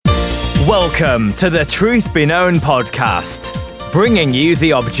Welcome to the Truth Be Known podcast, bringing you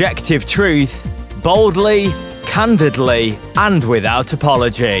the objective truth, boldly, candidly, and without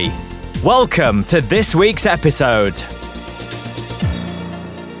apology. Welcome to this week's episode.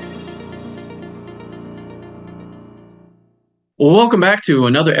 Well, welcome back to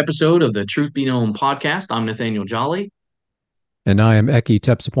another episode of the Truth Be Known podcast. I'm Nathaniel Jolly. And I am Eki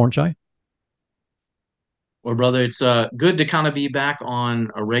Tepsapornchai. Well, brother, it's good to kind of be back on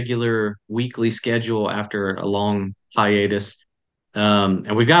a regular weekly schedule after a long hiatus.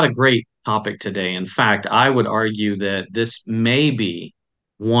 And we've got a great topic today. In fact, I would argue that this may be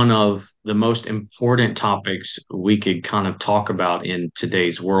one of the most important topics we could kind of talk about in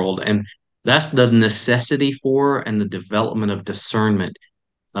today's world. And that's the necessity for and the development of discernment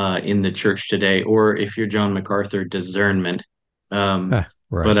in the church today, or if you're John MacArthur, discernment. Right.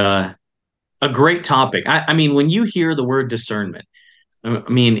 But a great topic. I mean, when you hear the word discernment, I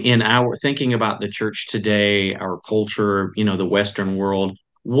mean, in our thinking about the church today, our culture, the Western world,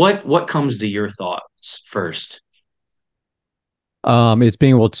 what comes to your thoughts first? It's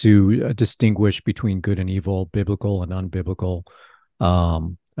being able to distinguish between good and evil, biblical and unbiblical,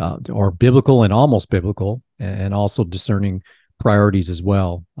 or biblical and almost biblical, and also discerning priorities as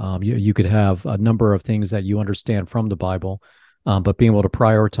well. You could have a number of things that you understand from the Bible, but being able to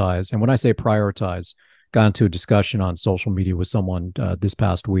prioritize. And when I say prioritize, got into a discussion on social media with someone this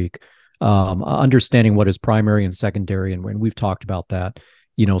past week, understanding what is primary and secondary. And when we've talked about that,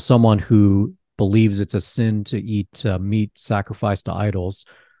 someone who believes it's a sin to eat meat sacrificed to idols,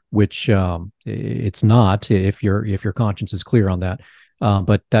 which it's not if your conscience is clear on that.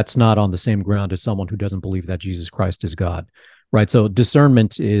 But that's not on the same ground as someone who doesn't believe that Jesus Christ is God. Right. So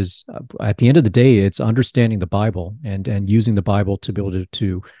discernment is, at the end of the day, it's understanding the Bible and using the Bible to be able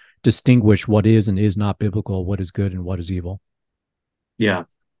to distinguish what is and is not biblical, what is good and what is evil. Yeah.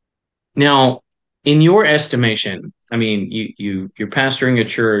 Now, in your estimation, I mean, you're pastoring a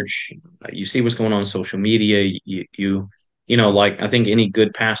church, you see what's going on social media, like I think any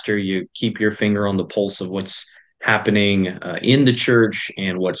good pastor, you keep your finger on the pulse of what's happening in the church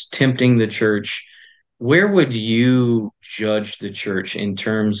and what's tempting the church. Where would you judge the church in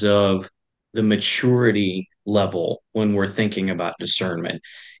terms of the maturity level when we're thinking about discernment?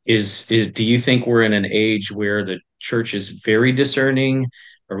 Do you think we're in an age where the church is very discerning?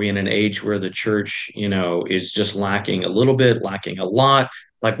 Are we in an age where the church, is just lacking a little bit, lacking a lot?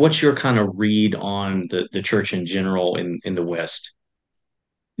 Like, what's your kind of read on the church in general in the West?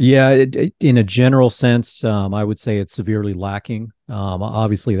 Yeah, in a general sense, I would say it's severely lacking.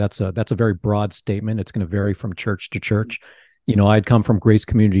 Obviously, that's a very broad statement. It's going to vary from church to church. I'd come from Grace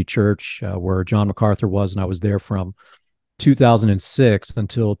Community Church, where John MacArthur was, and I was there from 2006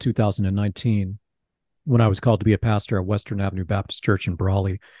 until 2019, when I was called to be a pastor at Western Avenue Baptist Church in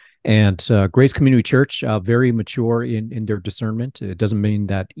Brawley. And Grace Community Church, very mature in their discernment. It doesn't mean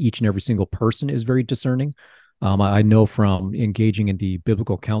that each and every single person is very discerning. I know from engaging in the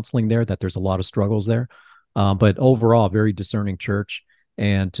biblical counseling there that there's a lot of struggles there, but overall, very discerning church.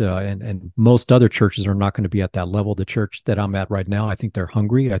 And most other churches are not going to be at that level. The church that I'm at right now, I think they're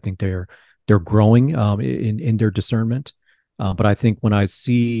hungry. I think they're growing in their discernment. But I think when I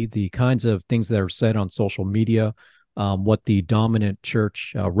see the kinds of things that are said on social media, what the dominant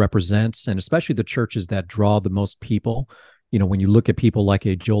church represents, and especially the churches that draw the most people, when you look at people like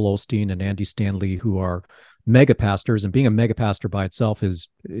a Joel Osteen and Andy Stanley, who are mega pastors, and being a mega pastor by itself is,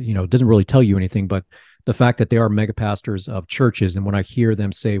 doesn't really tell you anything, but the fact that they are mega pastors of churches. And when I hear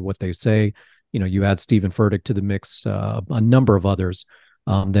them say what they say, you add Stephen Furtick to the mix, a number of others,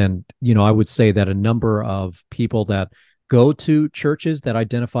 then, I would say that a number of people that go to churches that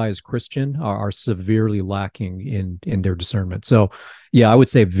identify as Christian are severely lacking in their discernment. So, yeah, I would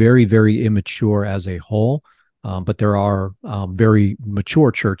say very, very immature as a whole, but there are very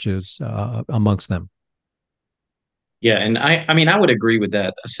mature churches amongst them. Yeah, and I mean, I would agree with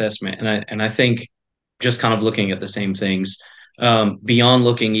that assessment, and I think just kind of looking at the same things, beyond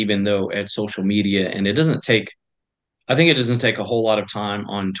looking even though at social media, and I think it doesn't take a whole lot of time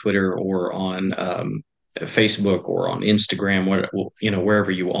on Twitter or on Facebook or on Instagram,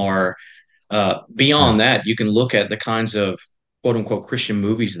 wherever you are. Yeah. Beyond that, you can look at the kinds of quote unquote Christian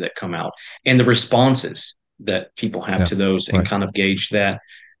movies that come out and the responses that people have Yeah. to those, and Right. kind of gauge that.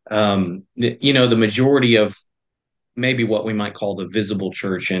 The majority of maybe what we might call the visible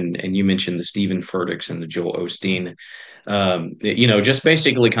church, and you mentioned the Stephen Furticks and the Joel Osteen, just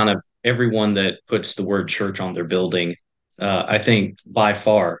basically kind of everyone that puts the word church on their building. I think by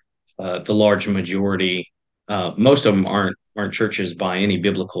far the large majority, most of them aren't churches by any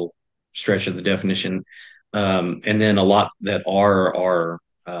biblical stretch of the definition, and then a lot that are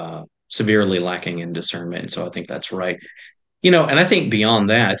severely lacking in discernment. And so I think that's right. And I think beyond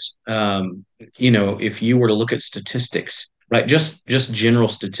that, if you were to look at statistics, right, just general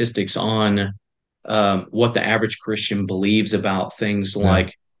statistics on what the average Christian believes about things Yeah.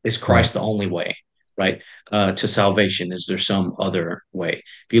 like, is Right. Christ the only way, right, to salvation? Is there some other way?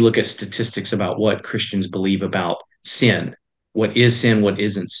 If you look at statistics about what Christians believe about sin, what is sin, what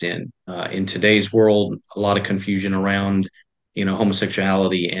isn't sin, in today's world, a lot of confusion around,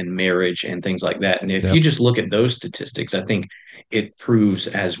 homosexuality and marriage and things like that. And if you Yep. just look at those statistics, I think it proves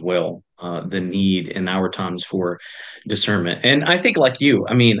as well the need in our times for discernment. And I think, like you,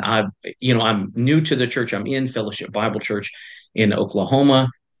 I mean, I'm new to the church. I'm in Fellowship Bible Church in Oklahoma.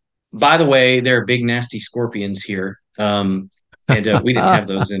 By the way, there are big nasty scorpions here, and we didn't have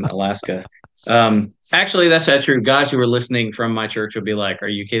those in Alaska. Actually, that's not true. Guys who are listening from my church will be like, "Are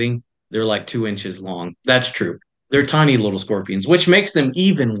you kidding? They're like 2 inches long." That's true. They're tiny little scorpions, which makes them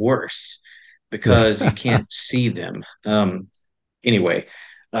even worse Yeah. because you can't see them. Anyway,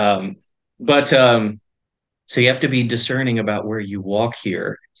 um, but so you have to be discerning about where you walk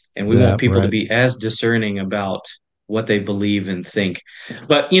here. And we want Yeah. people to Right. be as discerning about what they believe and think.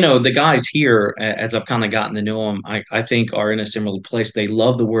 But, the guys here, as I've kind of gotten to know them, I think are in a similar place. They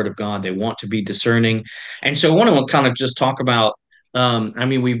love the word of God. They want to be discerning. And so I want to kind of just talk about,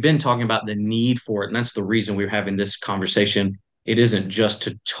 we've been talking about the need for it. And that's the reason we're having this conversation. It isn't just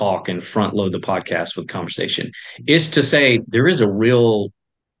to talk and front load the podcast with conversation. It's to say there is a real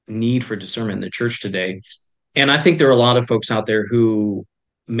need for discernment in the church today. And I think there are a lot of folks out there who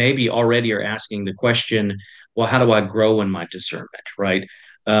maybe already are asking the question, well, how do I grow in my discernment? Right.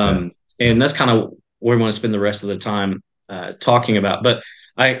 Yeah. Um, Yeah. and that's kind of where we want to spend the rest of the time talking about. But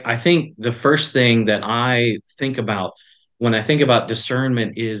I think the first thing that I think about when I think about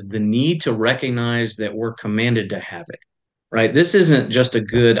discernment is the need to recognize that we're commanded to have it. Right. This isn't just a Yeah.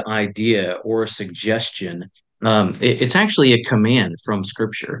 good idea or a suggestion. It's actually a command from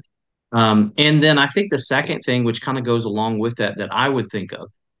Scripture. And then I think the second thing, which kind of goes along with that, that I would think of,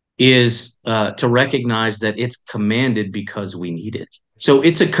 is to recognize that it's commanded because we need it. So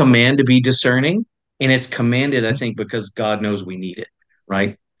it's a command to be discerning, and it's commanded, I think, because God knows we need it,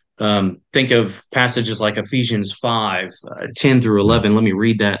 right? Think of passages like Ephesians 5, 10 through Yeah. 11. Let me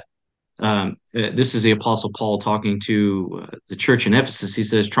read that. This is the Apostle Paul talking to the church in Ephesus. He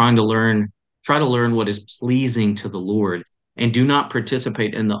says, try to learn what is pleasing to the Lord, and do not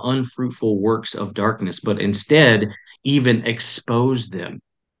participate in the unfruitful works of darkness, but instead even expose them.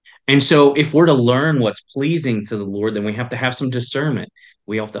 And so, if we're to learn what's pleasing to the Lord, then we have to have some discernment.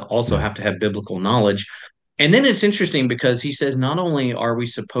 We have to also Yeah. have to have biblical knowledge. And then it's interesting because he says not only are we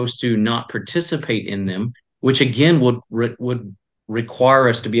supposed to not participate in them, which again would require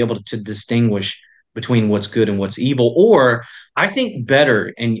us to be able to distinguish between what's good and what's evil, or I think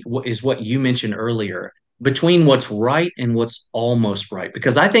better and is what you mentioned earlier, between what's right and what's almost right,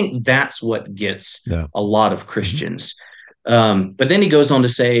 because I think that's what gets Yeah. a lot of Mhm. Christians. But then he goes on to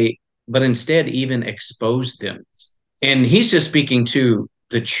say, but instead even expose them. And he's just speaking to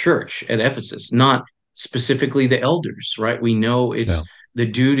the church at Ephesus, not specifically the elders, right? We know Yeah. it's the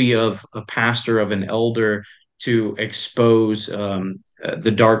duty of a pastor, of an elder, to expose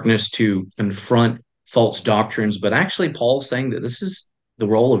the darkness, to confront false doctrines. But actually, Paul's saying that this is the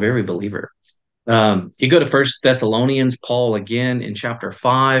role of every believer. You go to First Thessalonians, Paul again in chapter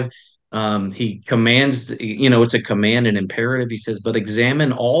 5. He commands, it's a command and imperative. He says, but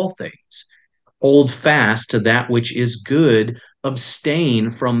examine all things, hold fast to that which is good,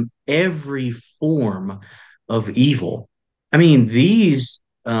 abstain from every form of evil. I mean,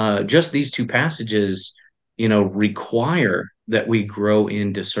 just these two passages, require that we grow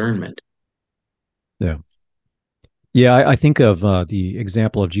in discernment. Yeah. Yeah, I think of the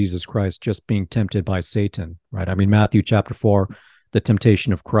example of Jesus Christ just being tempted by Satan, right? I mean, Matthew chapter 4, the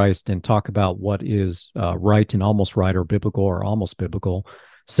temptation of Christ, and talk about what is right and almost right, or biblical or almost biblical.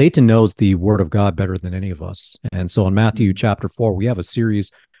 Satan knows the word of God better than any of us. And so in Matthew chapter 4, we have a series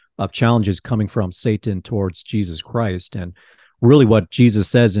of challenges coming from Satan towards Jesus Christ. And really what Jesus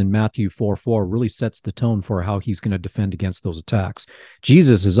says in Matthew 4:4 really sets the tone for how he's going to defend against those attacks.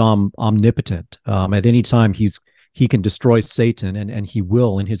 Jesus is omnipotent. At any time, he can destroy Satan, and he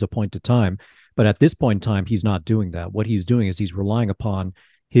will in his appointed time. But at this point in time, he's not doing that. What he's doing is he's relying upon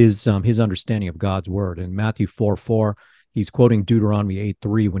his understanding of God's word. In Matthew 4:4, he's quoting Deuteronomy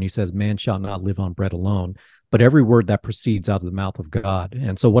 8:3 when he says, "Man shall not live on bread alone, but every word that proceeds out of the mouth of God."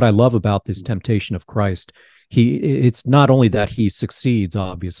 And so, what I love about this temptation of Christ, it's not only that he succeeds,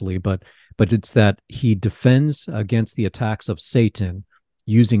 obviously, but it's that he defends against the attacks of Satan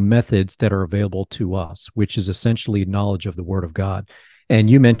using methods that are available to us, which is essentially knowledge of the word of God. And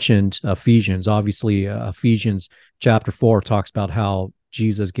you mentioned Ephesians. Obviously, Ephesians chapter 4 talks about how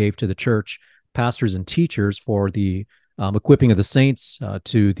Jesus gave to the church pastors and teachers for the equipping of the saints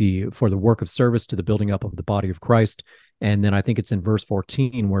for the work of service to the building up of the body of Christ. And then I think it's in verse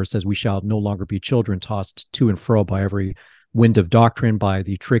 14 where it says, "We shall no longer be children tossed to and fro by every wind of doctrine, by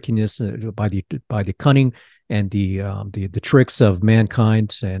the trickiness, by the cunning and the tricks of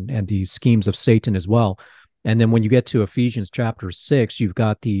mankind and the schemes of Satan as well." And then when you get to Ephesians chapter 6, you've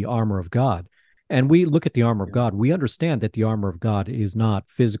got the armor of God. And we look at the armor of God. We understand that the armor of God is not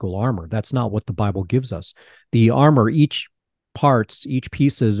physical armor. That's not what the Bible gives us. The armor, each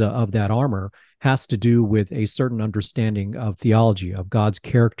pieces of that armor has to do with a certain understanding of theology, of God's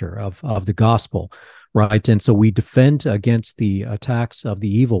character, of the gospel, right? And so we defend against the attacks of the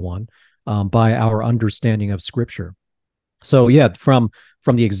evil one by our understanding of Scripture. So yeah, from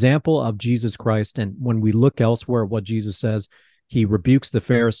the example of Jesus Christ, and when we look elsewhere at what Jesus says, he rebukes the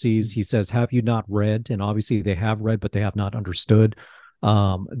Pharisees. He says, "Have you not read?" And obviously they have read, but they have not understood.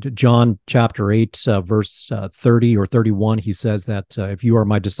 John chapter 8, verse 30 or 31, he says that if you are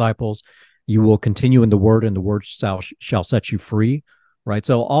my disciples, you will continue in the word, and the word shall set you free. Right.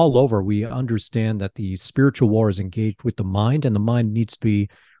 So all over, we understand that the spiritual war is engaged with the mind, and the mind needs to be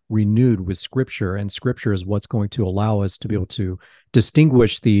renewed with Scripture, and Scripture is what's going to allow us to be able to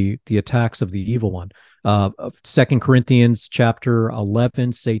distinguish the attacks of the evil one. 2 Corinthians chapter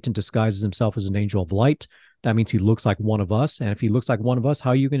 11, Satan disguises himself as an angel of light. That means he looks like one of us, and if he looks like one of us,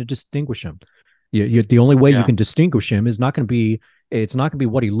 how are you going to distinguish him? The only way you can distinguish him is not going to be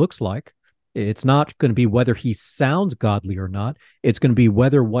what he looks like. It's not going to be whether he sounds godly or not. It's going to be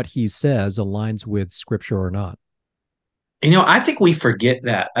whether what he says aligns with Scripture or not. I think we forget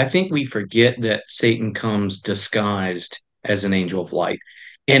that. I think we forget that Satan comes disguised as an angel of light.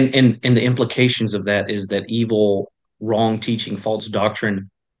 And the implications of that is that evil, wrong teaching, false doctrine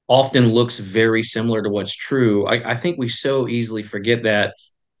often looks very similar to what's true. I think we so easily forget that.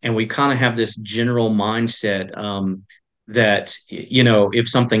 And we kind of have this general mindset that, if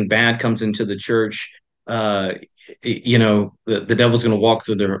something bad comes into the church, the devil's going to walk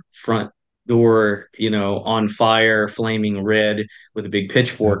through the front door, on fire, flaming red with a big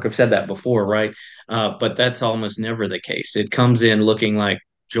pitchfork. Yeah. I've said that before, right? But that's almost never the case. It comes in looking like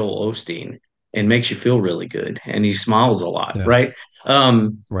Joel Osteen and makes you feel really good, and he smiles a lot, Yeah. right?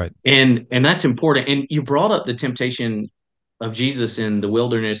 Right. And that's important. And you brought up the temptation of Jesus in the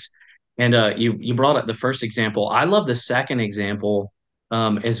wilderness, and you brought up the first example. I love the second example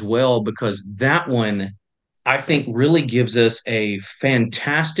as well, because that one I think really gives us a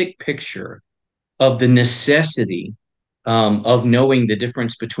fantastic picture of the necessity of knowing the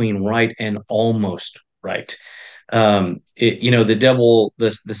difference between right and almost right. The devil,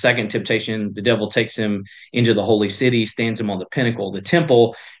 the second temptation, the devil takes him into the holy city, stands him on the pinnacle, the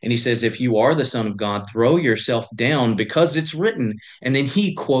temple, and he says, "If you are the Son of God, throw yourself down, because it's written." And then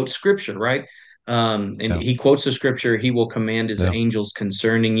he quotes Scripture, right? And Yeah. he quotes the Scripture: "He will command his Yeah. angels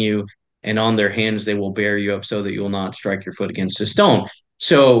concerning you, and on their hands they will bear you up, so that you will not strike your foot against a stone."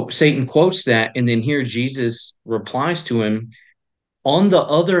 So Satan quotes that, and then here Jesus replies to him, "On the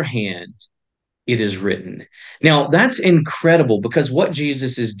other hand, it is written." Now, that's incredible, because what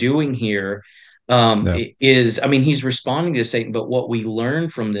Jesus is doing here Yeah. is, I mean, he's responding to Satan, but what we learn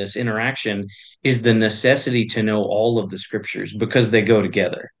from this interaction is the necessity to know all of the Scriptures, because they go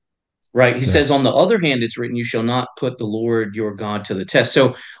together. Right. He Yeah. says, "On the other hand, it's written, you shall not put the Lord your God to the test."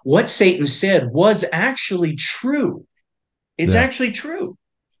 So what Satan said was actually true. It's Yeah. actually true.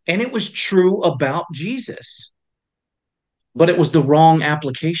 And it was true about Jesus, but it was the wrong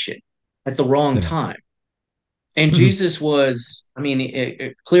application at the wrong Yeah. time. And Mhm. Jesus was, I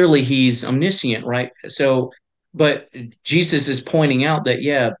mean, clearly he's omniscient, right? So, but Jesus is pointing out that,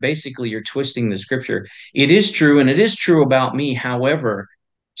 yeah, basically you're twisting the Scripture. It is true, and it is true about me. However,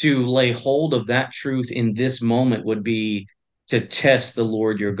 to lay hold of that truth in this moment would be to test the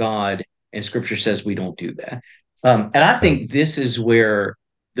Lord your God. And Scripture says we don't do that. And I Yeah. think this is where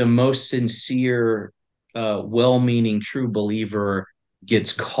the most sincere, well meaning, true believer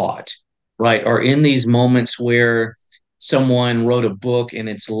gets caught, right? Or in these moments where someone wrote a book and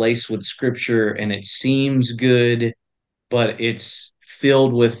it's laced with Scripture and it seems good, but it's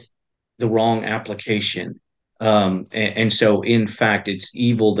filled with the wrong application. And so, in fact, it's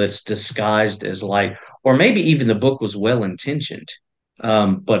evil that's disguised as light, or maybe even the book was well intentioned,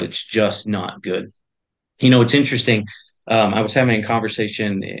 but it's just not good. It's interesting. I was having a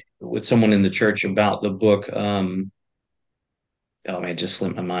conversation with someone in the church about the book. Oh man, it just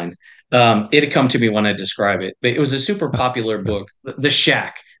slipped my mind. It'd come to me when I describe it, but it was a super popular Yeah. book, The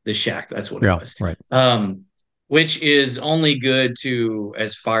Shack. The Shack, that's what it Yeah. was. Right. Um, which is only good to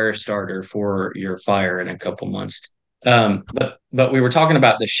as fire starter for your fire in a couple months. But we were talking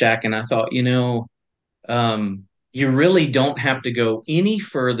about the shack, and I thought, you really don't have to go any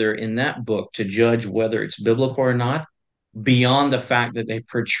further in that book to judge whether it's biblical or not, beyond the fact that they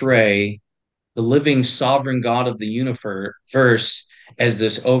portray the living sovereign God of the universe as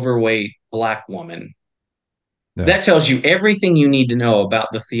this overweight black woman. Yeah. That tells you everything you need to know about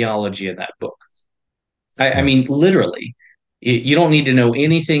the theology of that book. I Yeah. mean, literally, you don't need to know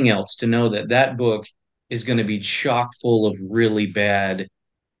anything else to know that that book is going to be chock full of really bad,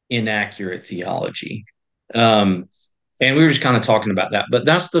 inaccurate theology. Um, and we were just kind of talking about that, but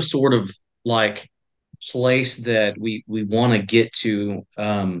that's the sort of like place that we want to get to.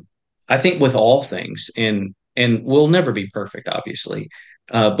 I think with all things, and we'll never be perfect, obviously,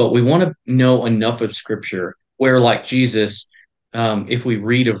 but we want to know enough of Scripture where, like Jesus, if we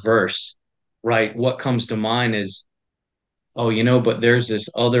read a verse, right, what comes to mind is, oh, but there's this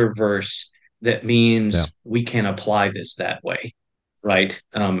other verse that Yeah. means we can apply this that way, right?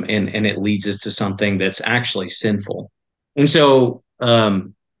 And it leads us to something that's actually sinful. And so,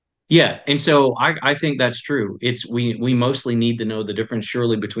 yeah, and so I think that's true. It's we mostly need to know the difference,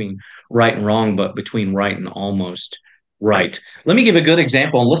 surely, between right and wrong, but between right and almost right. Let me give a good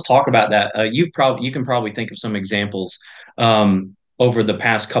example, and let's talk about that. You can probably think of some examples over the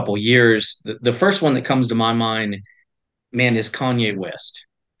past couple years. The first one that comes to my mind, man, is Kanye West.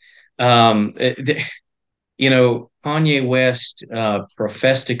 Um, eh, th- Kanye West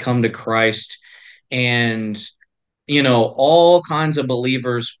professed to come to Christ, and all kinds of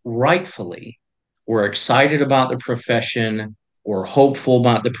believers rightfully were excited about the profession, were hopeful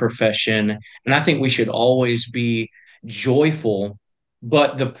about the profession, and I think we should always be joyful.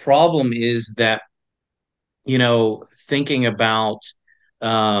 But the problem is that, thinking about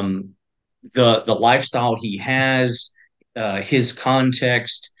um, the lifestyle he has, his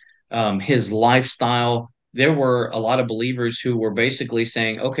context, his lifestyle. There were a lot of believers who were basically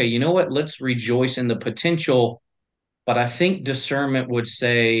saying, "Okay, you know what? Let's rejoice in the potential." But I think discernment would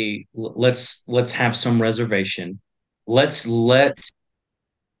say, let's have some reservation. Let's let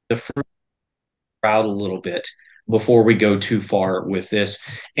the fruit out a little bit before we go too far with this.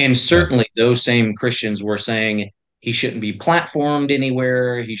 And Yeah. certainly those same Christians were saying he shouldn't be platformed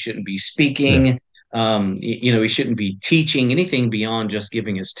anywhere, he shouldn't be Yeah. speaking, he shouldn't be teaching anything beyond just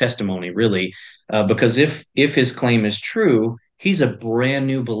giving his testimony, really. Because if his claim is true, he's a brand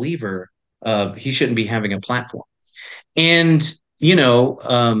new believer. He shouldn't be having a platform. And,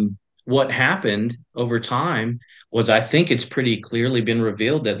 what happened over time was, I think it's pretty clearly been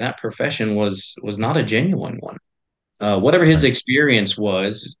revealed that that profession was not a genuine one. Whatever his Right. experience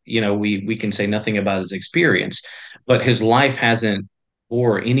was, we can say nothing about his experience, but his life hasn't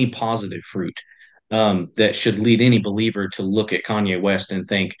bore any positive fruit that should lead any believer to look at Kanye West and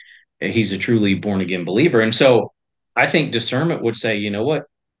think that he's a truly born again believer. And so I think discernment would say, you know what,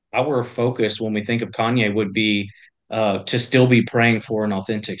 our focus when we think of Kanye would be to still be praying for an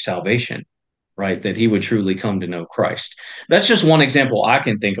authentic salvation, right? That he would truly come to know Christ. That's just one example I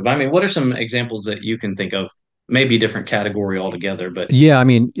can think of. I mean, what are some examples that you can think of? Maybe a different category altogether, but Yeah, I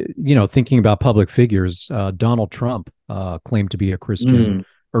mean, thinking about public figures, Donald Trump claimed to be a Christian mm,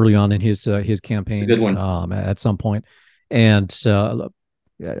 early on in his it's a good campaign one. at some point, and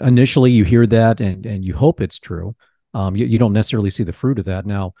initially you hear that and you hope it's true. You don't necessarily see the fruit of that.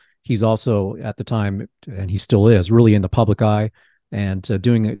 Now he's also at the time, and he still is, really in the public eye and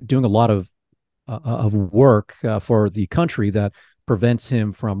doing a lot of work for the country that prevents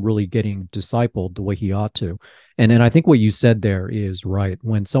him from really getting discipled the way he ought to. And I think what you said there is right.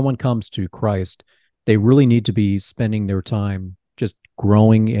 When someone comes to Christ, they really need to be spending their time just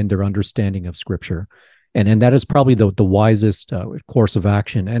growing in their understanding of Scripture, and that is probably the wisest course of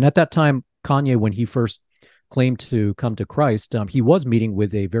action. And at that time, Kanye, when he first claimed to come to Christ, he was meeting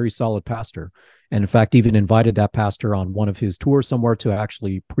with a very solid pastor, and in fact, even invited that pastor on one of his tours somewhere to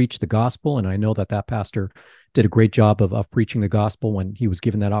actually preach the gospel. And I know that that pastor did a great job of preaching the gospel when he was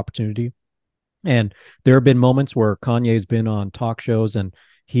given that opportunity. And there have been moments where Kanye's been on talk shows and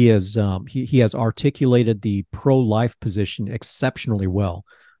he has articulated the pro-life position exceptionally well,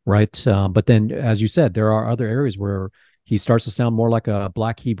 right? But then, as you said, there are other areas where he starts to sound more like a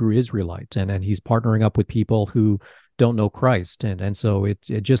Black Hebrew Israelite, and he's partnering up with people who don't know Christ, and so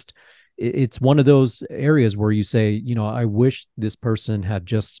it's one of those areas where you say, I wish this person had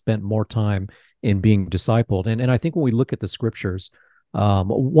just spent more time in being discipled. And I think when we look at the scriptures,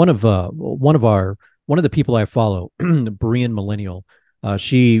 one of the people I follow, Berean Millennial,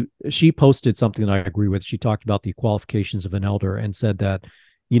 she posted something that I agree with. She talked about the qualifications of an elder and said that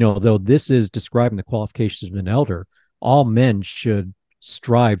though this is describing the qualifications of an elder, all men should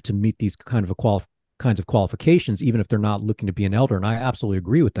strive to meet these kinds of qualifications, even if they're not looking to be an elder. And I absolutely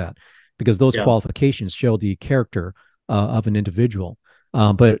agree with that, because those Yeah. qualifications show the character of an individual.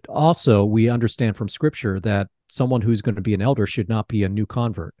 But also, we understand from Scripture that someone who's going to be an elder should not be a new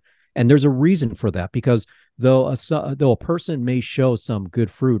convert. And there's a reason for that, because though a person may show some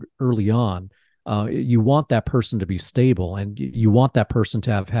good fruit early on, you want that person to be stable, and you want that person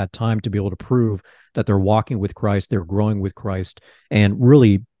to have had time to be able to prove that they're walking with Christ, they're growing with Christ, and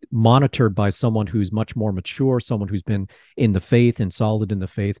really monitored by someone who's much more mature, someone who's been in the faith and solid in the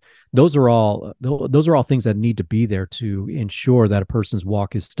faith. Those are all things that need to be there to ensure that a person's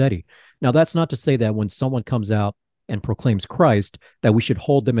walk is steady. Now, that's not to say that when someone comes out and proclaims Christ, that we should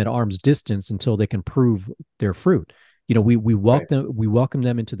hold them at arm's distance until they can prove their fruit. We Right. welcome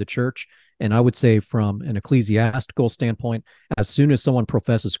them into the church. And I would say, from an ecclesiastical standpoint, as soon as someone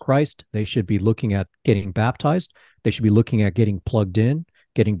professes Christ, they should be looking at getting baptized. They should be looking at getting plugged in,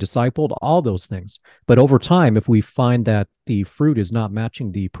 getting discipled, all those things. But over time, if we find that the fruit is not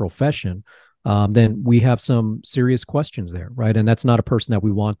matching the profession, then we have some serious questions there, right? And that's not a person that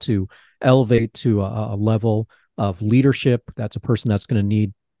we want to elevate to a level of leadership. That's a person that's going to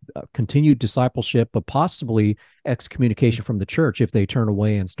need continued discipleship, but possibly excommunication from the church if they turn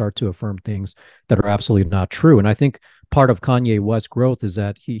away and start to affirm things that are absolutely not true. And I think part of Kanye West's growth is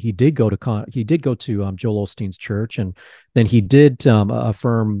that he did go to Joel Osteen's church, and then he did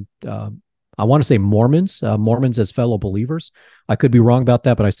affirm. I want to say Mormons as fellow believers. I could be wrong about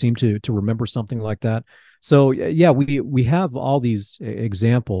that, but I seem to remember something like that. So yeah, we have all these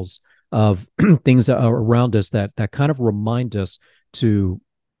examples of things that are around us that kind of remind us to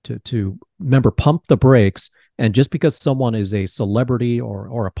remember, pump the brakes. And just because someone is a celebrity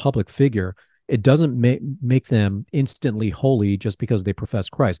or a public figure, it doesn't make them instantly holy just because they profess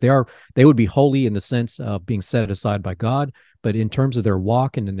Christ. They would be holy in the sense of being set aside by God, but in terms of their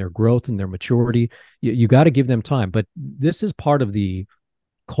walk and in their growth and their maturity, you got to give them time. But this is part of the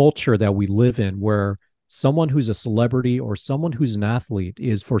culture that we live in, where someone who's a celebrity or someone who's an athlete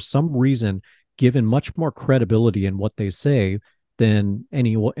is, for some reason, given much more credibility in what they say than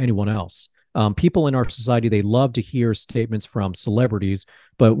anyone else. People in our society, they love to hear statements from celebrities,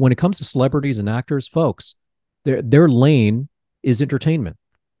 but when it comes to celebrities and actors, folks, their lane is entertainment.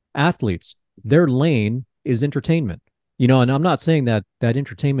 Athletes, their lane is entertainment. And I'm not saying that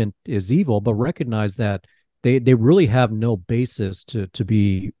entertainment is evil, but recognize that they really have no basis to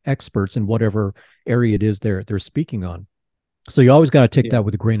be experts in whatever area it is they're speaking on. So you always got to take that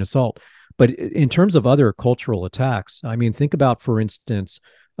with a grain of salt. But in terms of other cultural attacks, I mean, think about, for instance,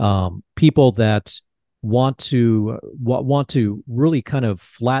 people that want to really kind of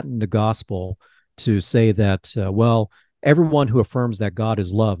flatten the gospel to say that, well, everyone who affirms that God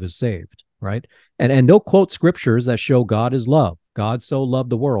is love is saved, right? And they'll quote scriptures that show God is love. God so loved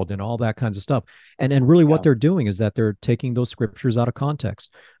the world and all that kinds of stuff. And really what they're doing is that they're taking those scriptures out of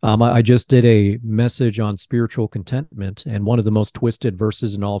context. I just did a message on spiritual contentment, and one of the most twisted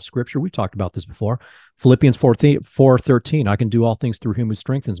verses in all of scripture, we've talked about this before, Philippians 4:13, I can do all things through him who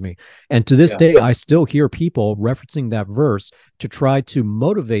strengthens me. And to this day, I still hear people referencing that verse to try to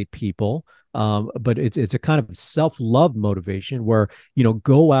motivate people. But it's a kind of self-love motivation where,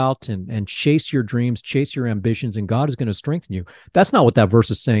 go out and chase your dreams, chase your ambitions, and God is going to strengthen you. That's not what that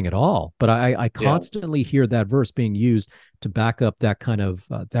verse is saying at all. But I constantly hear that verse being used to back up that kind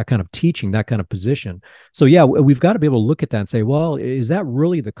of teaching, that kind of position. So yeah, we've got to be able to look at that and say, well, is that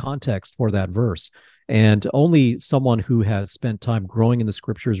really the context for that verse? And only someone who has spent time growing in the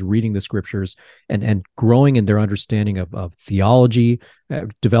scriptures, reading the scriptures, and growing in their understanding of theology,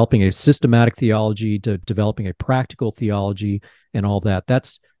 developing a systematic theology, developing a practical theology, and all that.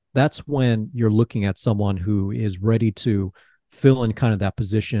 That's when you're looking at someone who is ready to fill in kind of that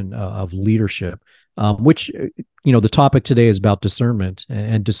position of leadership, which, the topic today is about discernment,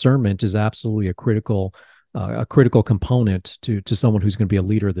 and discernment is absolutely a critical component to someone who's going to be a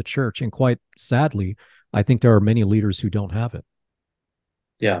leader of the church. And quite sadly, I think there are many leaders who don't have it.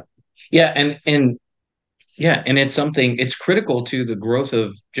 Yeah. Yeah. And it's critical to the growth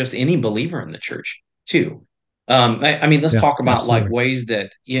of just any believer in the church too. I mean, let's Yeah, talk about like absolutely. ways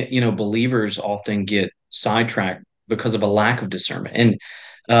that, believers often get sidetracked because of a lack of discernment.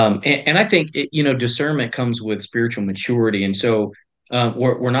 And I think discernment comes with spiritual maturity. And so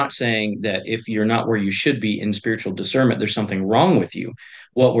we're not saying that if you're not where you should be in spiritual discernment, there's something wrong with you.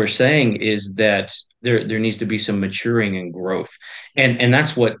 What we're saying is that there needs to be some maturing and growth, and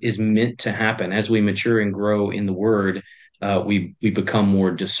that's what is meant to happen as we mature and grow in the Word. We become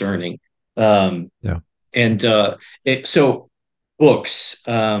more discerning. Um, Yeah. and so books,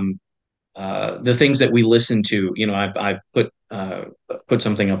 the things that we listen to. I put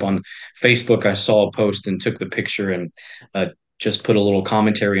something up on Facebook. I saw a post and took the picture and just put a little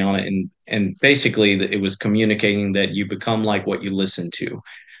commentary on it, and basically it was communicating that you become like what you listen to.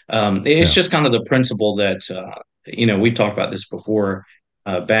 It's Yeah. just kind of the principle that we talked about this before.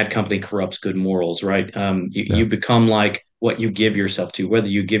 Bad company corrupts good morals, right? You Yeah. become like what you give yourself to, whether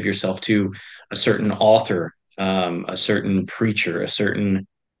you give yourself to a certain author, a certain preacher, a certain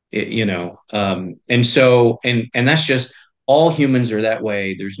and so and that's just all humans are that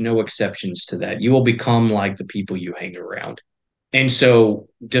way. There's no exceptions to that. You will become like the people you hang around. And so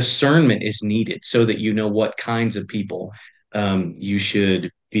discernment is needed so that you know what kinds of people you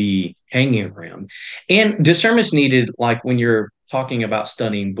should be hanging around. And discernment is needed like when you're talking about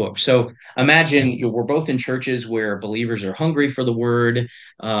studying books. So imagine we're both in churches where believers are hungry for the word,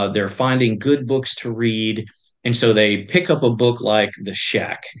 they're finding good books to read. And so they pick up a book like The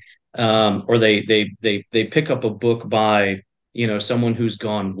Shack, or they pick up a book by someone who's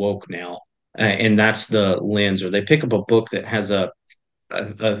gone woke now, and that's the lens, or they pick up a book that has a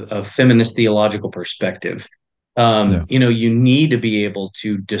feminist theological perspective. Yeah. You need to be able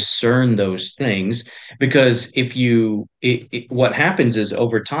to discern those things, because what happens is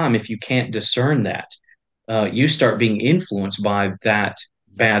over time, if you can't discern that, you start being influenced by that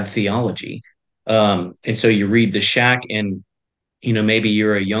bad theology. And so you read The Shack, and maybe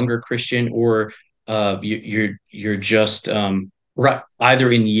you're a younger Christian, or you're just right,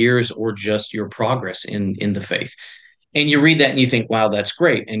 either in years or just your progress in the faith, and you read that and you think, wow, that's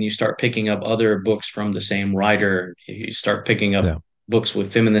great. And you start picking up other books from the same writer. You start picking up Yeah. books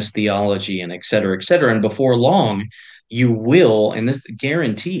with feminist theology and et cetera, et cetera. And before long, you will, and this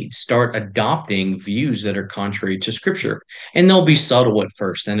guaranteed, start adopting views that are contrary to scripture. And they'll be subtle at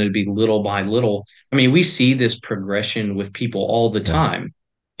first, and it'll be little by little. I mean, we see this progression with people all the Yeah. time.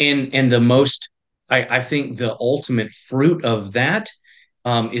 And the most, I think the ultimate fruit of that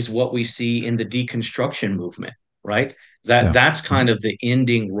is what we see in the deconstruction movement, right? That Yeah. that's Yeah. kind of the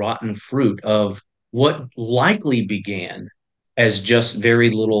ending rotten fruit of what likely began as just very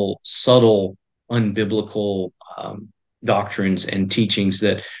little subtle, unbiblical doctrines and teachings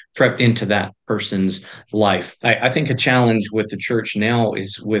that crept into that person's life. I think a challenge with the church now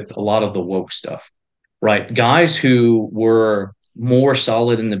is with a lot of the woke stuff, right? Guys who were more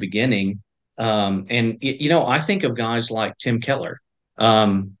solid in the beginning. And I think of guys like Tim Keller.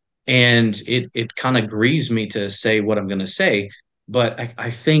 And it kind of grieves me to say what I'm going to say, but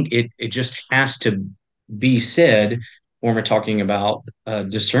I think it just has to be said when we're talking about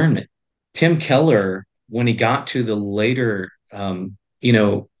discernment. Tim Keller, when he got to the later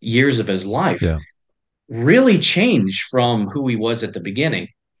years of his life, Yeah. really changed from who he was at the beginning.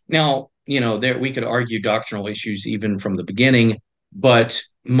 Now, there we could argue doctrinal issues even from the beginning, but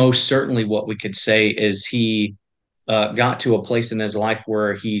most certainly what we could say is he got to a place in his life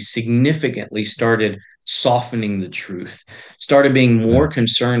where he significantly started softening the truth, started being more Yeah.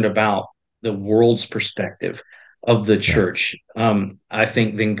 concerned about the world's perspective of the Yeah. church, I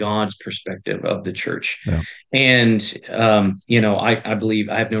think, than God's perspective of the church. Yeah. And I believe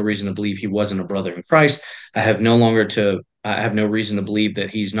I have no reason to believe he wasn't a brother in Christ. I have no reason to believe that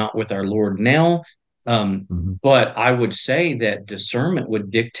he's not with our Lord now. Mhm. But I would say that discernment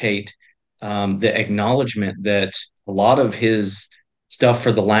would dictate the acknowledgement that a lot of his stuff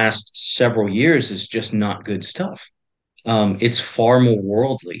for the last several years is just not good stuff. It's far more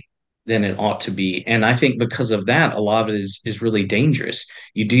worldly than it ought to be. And I think because of that, a lot of it is really dangerous.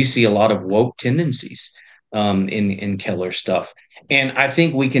 You do see a lot of woke tendencies in Keller stuff. And I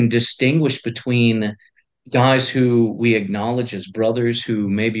think we can distinguish between guys who we acknowledge as brothers, who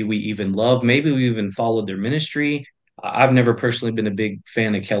maybe we even love, maybe we even followed their ministry. I've never personally been a big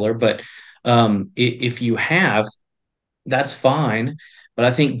fan of Keller, but if you have, that's fine. But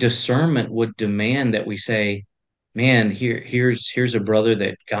I think discernment would demand that we say, man, here's a brother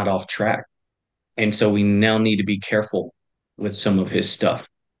that got off track, and so we now need to be careful with some of his stuff.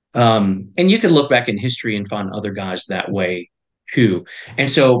 And you can look back in history and find other guys that way too. And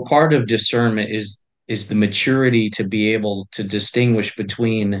so part of discernment is the maturity to be able to distinguish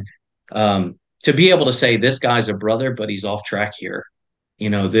between, to be able to say this guy's a brother, but he's off track here.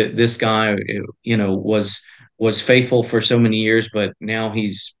 This guy, was faithful for so many years, but now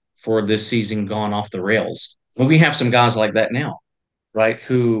he's for this season gone off the rails. Well, we have some guys like that now, right? Yeah.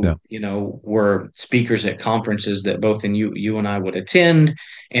 Who, were speakers at conferences that both you and I would attend.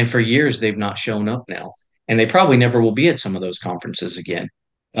 And for years, they've not shown up now. And they probably never will be at some of those conferences again.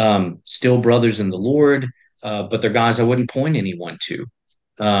 Still brothers in the Lord, but they're guys I wouldn't point anyone to.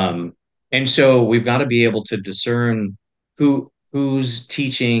 Um, and so we've got to be able to discern who whose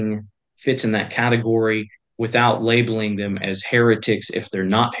teaching fits in that category without labeling them as heretics if they're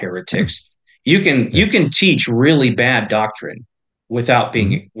not heretics. You can teach really bad doctrine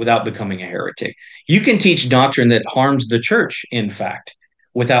Mhm. without becoming a heretic. You can teach doctrine that harms the church, in fact,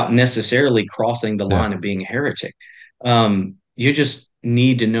 without necessarily crossing the Yeah. line of being a heretic. You just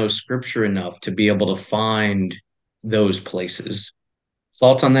need to know scripture enough to be able to find those places.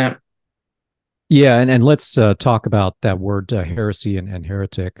 Thoughts on that? Yeah, and let's talk about that word heresy and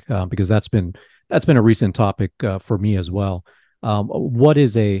heretic because that's been a recent topic for me as well. What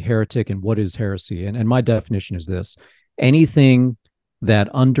is a heretic and what is heresy? And my definition is this: anything that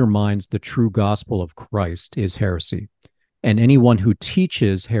undermines the true gospel of Christ is heresy, and anyone who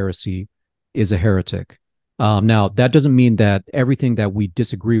teaches heresy is a heretic. Now, that doesn't mean that everything that we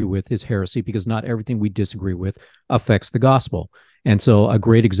disagree with is heresy, because not everything we disagree with affects the gospel. And so, a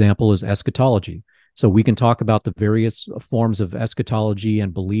great example is eschatology. So, we can talk about the various forms of eschatology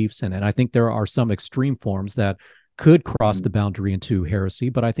and beliefs. And I think there are some extreme forms that could cross the boundary into heresy.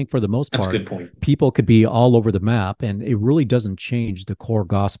 But I think for the most That's a part, good point. people could be all over the map, and it really doesn't change the core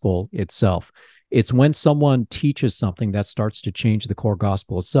gospel itself. It's when someone teaches something that starts to change the core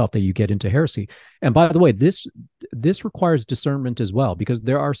gospel itself that you get into heresy. And by the way, this requires discernment as well, because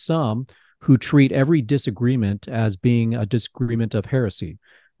there are some who treat every disagreement as being a disagreement of heresy,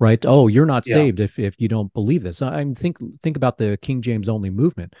 right? Oh, you're not Yeah. saved if you don't believe this. I mean, think about the King James only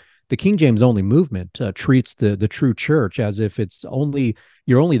movement. The King James only movement treats the true church as if it's only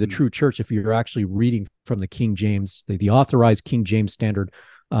you're only the true church if you're actually reading from the King James, the authorized King James Standard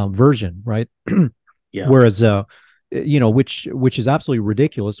version, right? Yeah. Whereas, which is absolutely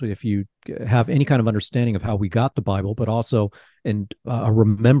ridiculous if you have any kind of understanding of how we got the Bible, but also a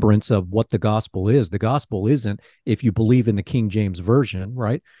remembrance of what the gospel is. The gospel isn't if you believe in the King James version,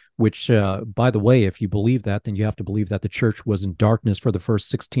 right? Which, by the way, if you believe that, then you have to believe that the church was in darkness for the first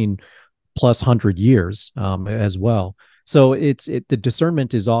 16 plus 100 years as well. So the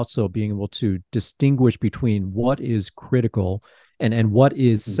discernment is also being able to distinguish between what is critical and what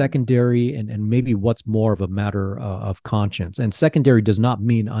is Mhm. secondary, and maybe what's more of a matter of conscience. And secondary does not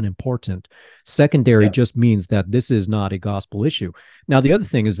mean unimportant. Secondary Yeah. just means that this is not a gospel issue. Now, the other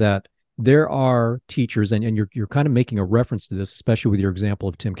thing is that there are teachers, and you're kind of making a reference to this, especially with your example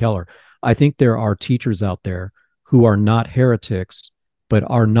of Tim Keller. I think there are teachers out there who are not heretics, but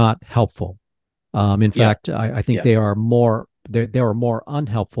are not helpful. In Yeah. fact, I think Yeah. they are more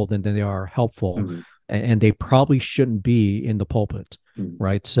unhelpful than they are helpful, Mhm. and they probably shouldn't be in the pulpit, Mhm.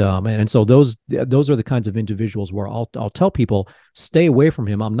 right? And so those are the kinds of individuals where I'll tell people stay away from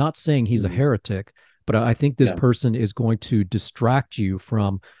him. I'm not saying he's a Mhm. heretic, but I think this Yeah. person is going to distract you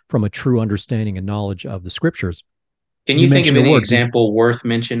from a true understanding and knowledge of the scriptures. Can You you think of mentioned the any word. example worth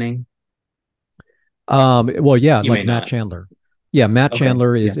mentioning? Well, yeah, You like may Matt not. Chandler. Yeah, Matt Okay.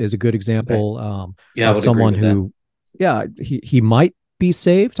 Chandler Yeah. is a good Okay. example Yeah, I of would agree someone with that. who, yeah, he might be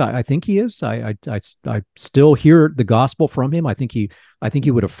saved. I think he is. I still hear the gospel from him. I think he would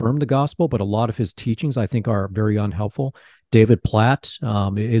Mhm. affirm the gospel, but a lot of his teachings I think are very unhelpful. David Platt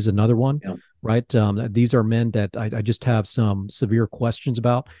is another one, Yeah. right? These are men that I just have some severe questions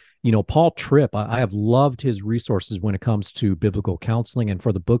about. Paul Tripp, I have loved his resources when it comes to biblical counseling, and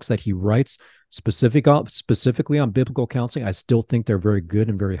for the books that he writes specifically on biblical counseling, I still think they're very good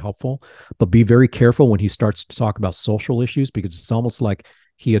and very helpful. But be very careful when he starts to talk about social issues, because it's almost like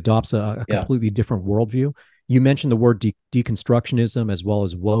he adopts a Yeah. completely different worldview. You mentioned the word deconstructionism as well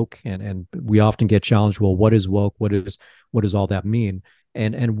as woke, and we often get challenged. Well, what is woke? What does all that mean?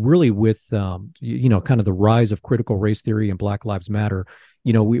 And really, with kind of the rise of critical race theory and Black Lives Matter,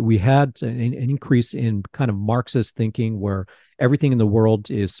 we had an increase in kind of Marxist thinking where everything in the world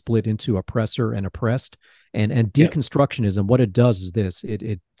is split into oppressor and oppressed. And Yeah. deconstructionism, what it does is this: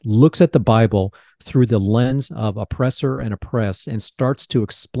 it looks at the Bible through the lens of oppressor and oppressed, and starts to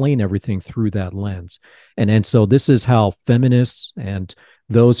explain everything through that lens. And so this is how feminists and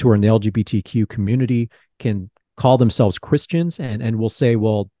those who are in the LGBTQ community can call themselves Christians, and will say,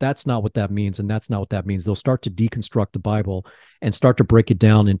 well, that's not what that means, and that's not what that means. They'll start to deconstruct the Bible and start to break it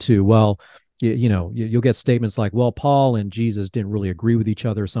down into, well, you'll get statements like, well, Paul and Jesus didn't really agree with each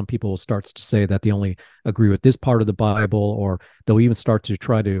other. Some people will start to say that they only agree with this part of the Bible, or they'll even start to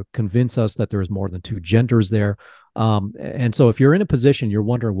try to convince us that there is more than two genders there. And so if you're in a position, you're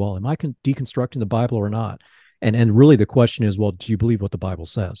wondering, well, am I deconstructing the Bible or not? And really the question is, well, do you believe what the Bible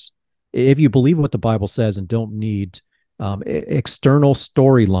says? If you believe what the Bible says and don't need external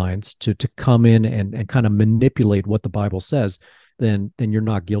storylines to come in and kind of manipulate what the Bible says, then you're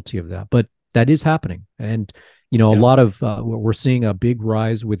not guilty of that. But that is happening. And a Yeah. lot of we're seeing a big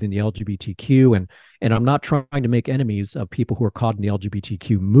rise within the LGBTQ, and I'm not trying to make enemies of people who are caught in the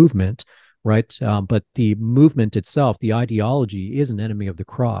LGBTQ movement, right? But the movement itself, the ideology, is an enemy of the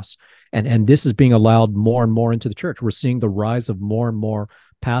cross, and this is being allowed more and more into the church. We're seeing the rise of more and more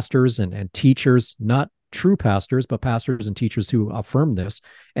pastors and teachers, not true pastors, but pastors and teachers who affirm this.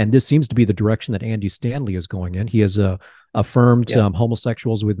 And this seems to be the direction that Andy Stanley is going in. He has affirmed Yeah.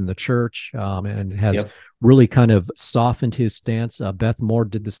 homosexuals within the church, and has Yep. really kind of softened his stance. Beth Moore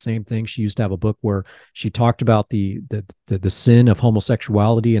did the same thing. She used to have a book where she talked about the sin of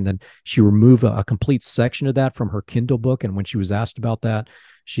homosexuality, and then she removed a complete section of that from her Kindle book. And when she was asked about that,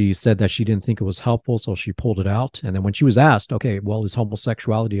 she said that she didn't think it was helpful, so she pulled it out. And then when she was asked, okay, well, is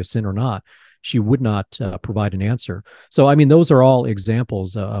homosexuality a sin or not? She would not provide an answer. So, I mean, those are all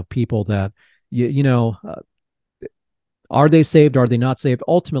examples of people that, are they saved? Are they not saved?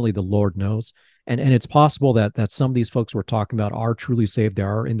 Ultimately, the Lord knows. And it's possible that some of these folks we're talking about are truly saved. They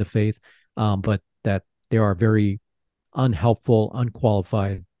are in the faith, but that they are very unhelpful,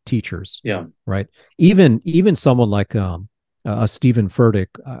 unqualified teachers. Yeah. Right. Even someone like Stephen Furtick.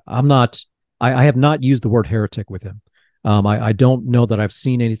 I'm not. I have not used the word heretic with him. I don't know that I've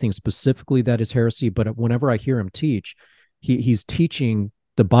seen anything specifically that is heresy, but whenever I hear him teach, he's teaching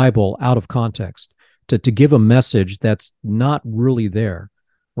the Bible out of context to give a message that's not really there,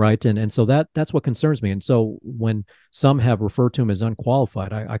 right? And so that's what concerns me. And so when some have referred to him as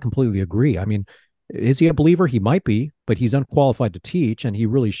unqualified, I completely agree. I mean, is he a believer? He might be, but he's unqualified to teach, and he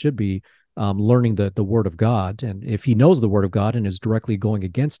really should be learning the Word of God. And if he knows the Word of God and is directly going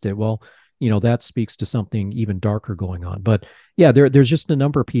against it, well, that speaks to something even darker going on. But yeah, there's just a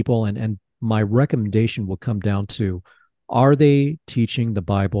number of people, and my recommendation will come down to, are they teaching the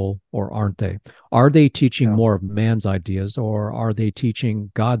Bible or aren't they? Are they teaching Yeah. more of man's ideas, or are they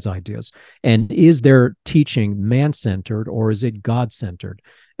teaching God's ideas? And is their teaching man-centered, or is it God-centered?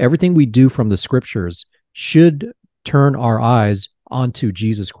 Everything we do from the scriptures should turn our eyes onto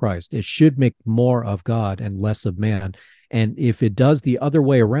Jesus Christ. It should make more of God and less of man. And if it does the other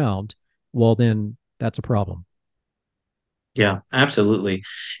way around, well, then that's a problem. Yeah, absolutely.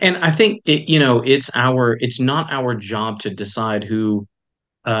 And I think it's not our job to decide who.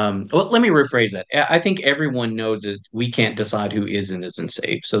 Well, let me rephrase that. I think everyone knows that we can't decide who is and isn't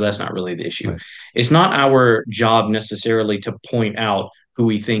saved, so that's not really the issue. Right. It's not our job necessarily to point out who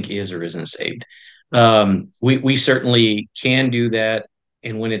we think is or isn't saved. We certainly can do that,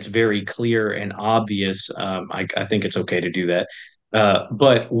 and when it's very clear and obvious, I think it's okay to do that.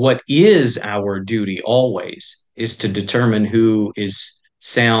 But what is our duty always is to determine who is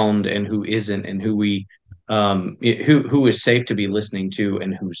sound and who isn't, and who is safe to be listening to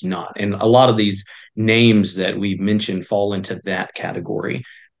and who's not. And a lot of these names that we've mentioned fall into that category.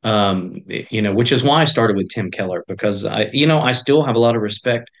 Which is why I started with Tim Keller, because I still have a lot of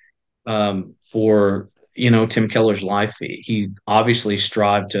respect for Tim Keller's life. He obviously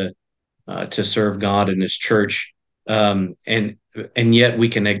strived to serve God and His church, and yet we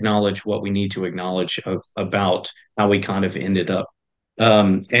can acknowledge what we need to acknowledge about how we kind of ended up.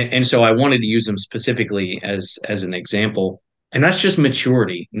 And so I wanted to use them specifically as an example, and that's just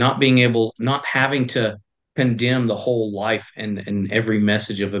maturity, not having to condemn the whole life and every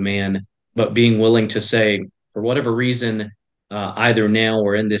message of a man, but being willing to say, for whatever reason, either now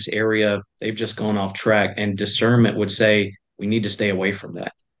or in this area, they've just gone off track, and discernment would say we need to stay away from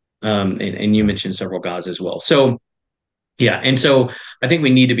that. And you Yeah. mentioned several guys as well. So yeah, and so I think we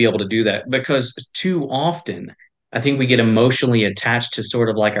need to be able to do that, because too often I think we get emotionally attached to sort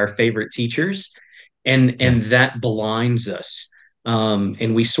of like our favorite teachers, Yeah. and that blinds us.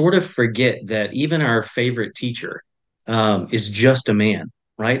 And we sort of forget that even our favorite teacher is just a man,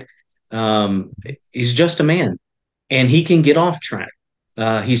 right? Um, he's just a man, and he can get off track.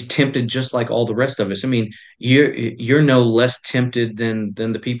 He's tempted just like all the rest of us. I mean, you're no less tempted than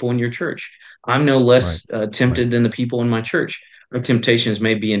the people in your church. I'm no Right. less Right. tempted than the people in my church. Our temptations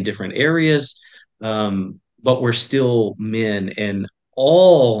may be in different areas, but we're still men, and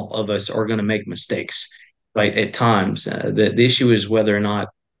all of us are going to make mistakes, right? At times, the issue is whether or not,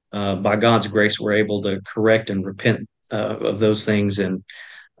 by God's grace, we're able to correct and repent of those things, and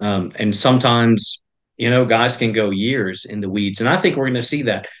sometimes, guys can go years in the weeds. And I think we're going to see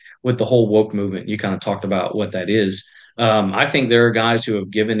that with the whole woke movement. You kind of talked about what that is. I think there are guys who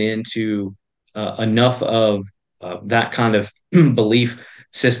have given into enough of that kind of belief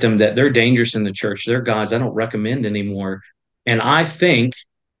system that they're dangerous in the church. They're guys I don't recommend anymore. And I think,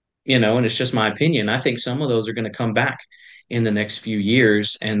 and it's just my opinion, I think some of those are going to come back. in the next few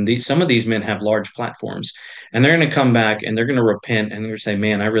years. And some of these men have large platforms, and they're going to come back and they're going to repent and they're going to say,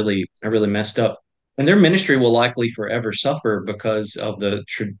 "Man, I really messed up." And their ministry will likely forever suffer because of the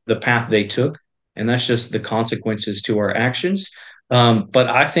path they took, and that's just the consequences to our actions. But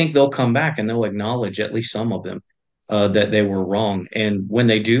I think they'll come back and they'll acknowledge, at least some of them, that they were wrong. And when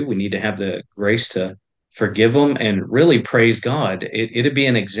they do, we need to have the grace to forgive them and really praise God. It'd be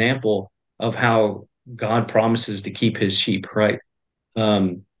an example of how God promises to keep his sheep, right?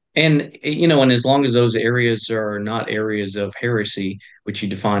 Um, and and as long as those areas are not areas of heresy, which you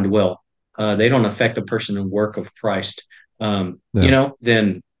defined well, they don't affect the person and work of Christ. Yeah.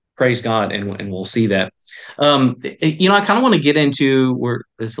 Then praise God, and we'll see that. I kind of want to get into where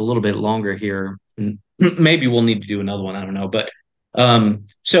it's a little bit longer here. Maybe we'll need to do another one. I don't know, but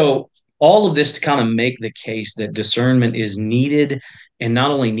so all of this to kind of make the case that discernment is needed, and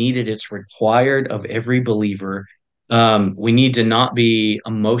not only needed, it's required of every believer. We need to not be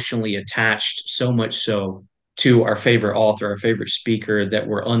emotionally attached so much so to our favorite author, our favorite speaker, that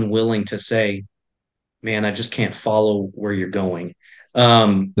we're unwilling to say, "Man, I just can't follow where you're going."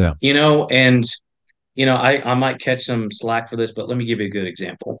 Yeah. And I might catch some slack for this, but let me give you a good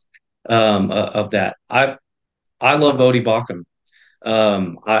example of that. I love Odie Baucham.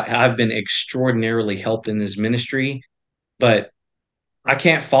 I've been extraordinarily helped in his ministry, but I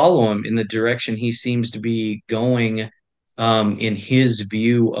can't follow him in the direction he seems to be going, in his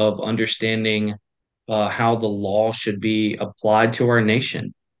view of understanding how the law should be applied to our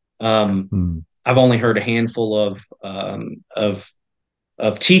nation. Um, Mm. I've only heard a handful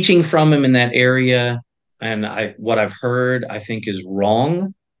of teaching from him in that area, and what I've heard I think is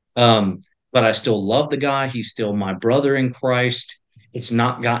wrong. But I still love the guy. He's still my brother in Christ. It's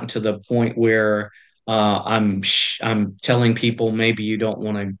not gotten to the point where I'm telling people maybe you don't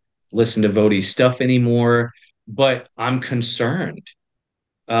want to listen to Vodie's stuff anymore, but I'm concerned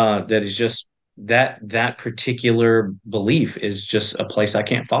that is just that particular belief is just a place I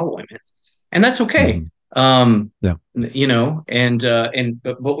can't follow him in, and that's okay. Mhm. Um, Yeah.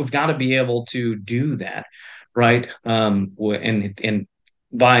 but we've got to be able to do that, right? And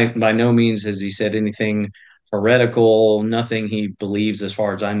by no means has he said anything heretical. Nothing he believes, as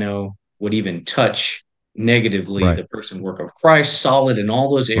far as I know, would even touch negatively Right. the person work of Christ. Solid in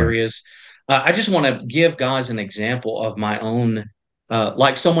all those Right. areas. I just want to give guys an example of my own,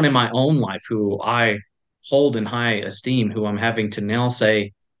 like someone in my own life who I hold in high esteem, who I'm having to now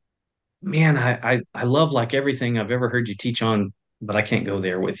say, man, I love like everything I've ever heard you teach on, but I can't go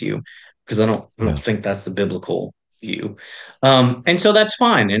there with you because I don't Yeah. think that's the biblical view. And so that's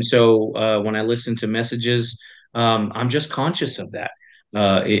fine. And so when I listen to messages, I'm just conscious of that.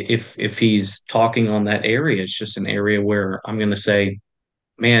 If he's talking on that area, it's just an area where I'm going to say,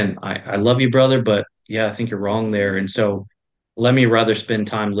 man, I love you, brother, but yeah, I think you're wrong there. And so let me rather spend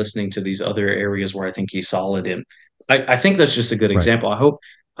time listening to these other areas where I think he's solid in. I think that's just a good Right. example.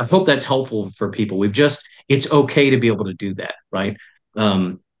 I hope that's helpful for people. It's okay to be able to do that, right?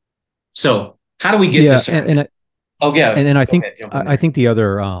 Um, so how do we get Yeah. discernment? Oh yeah, And I go think ahead, jump in I there. think the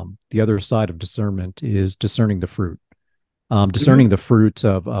other side of discernment is discerning the fruit. Mhm. Discerning the fruit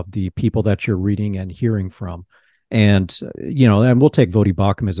of the people that you're reading and hearing from. And and we'll take Vodi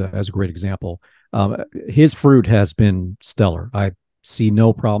Bakum as a great example. His fruit has been stellar. I see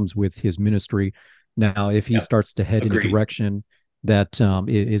no problems with his ministry. Now, if he Yeah, starts to head in a agreed. direction that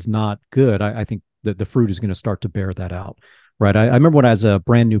is not good, I think that the fruit is going to start to bear that out. Right. I remember when I was a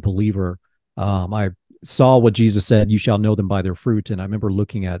brand new believer, I saw what Jesus said, "You shall know them by their fruit." And I remember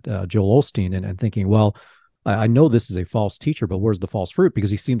looking at Joel Osteen and thinking, well, I know this is a false teacher, but where's the false fruit?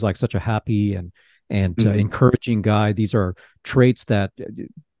 Because he seems like such a happy and Mhm. encouraging guy. These are traits that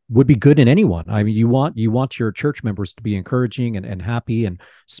would be good in anyone. I mean, you want your church members to be encouraging and happy and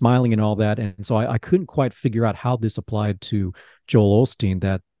smiling and all that. And so I couldn't quite figure out how this applied to Joel Osteen.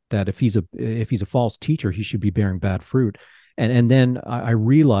 That if he's a false teacher, he should be bearing bad fruit. And then I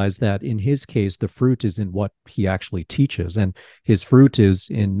realized that in his case, the fruit is in what he actually teaches, and his fruit is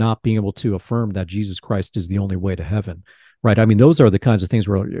in not being able to affirm that Jesus Christ is the only way to heaven. Right? I mean, those are the kinds of things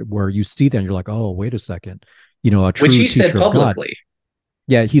where you see that and you're like, oh, wait a second, a Which true he said teacher of God. publicly.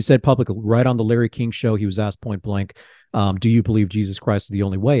 Yeah, he said publicly, right on the Larry King show, he was asked point blank, "Do you believe Jesus Christ is the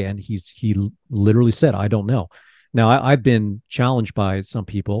only way?" And he literally said, "I don't know." Now, I've been challenged by some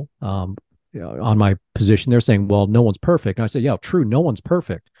people on my position. They're saying, "Well, no one's perfect." And I said, "Yeah, true, no one's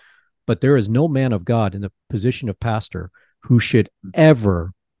perfect, but there is no man of God in the position of pastor who should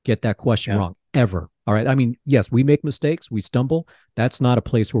ever get that question Yeah. wrong, ever." All right. I mean, yes, we make mistakes, we stumble. That's not a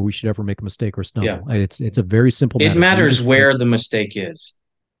place where we should ever make a mistake or Yeah. stumble. It's a very simple It matter. matters Jesus Christ. where the mistake is.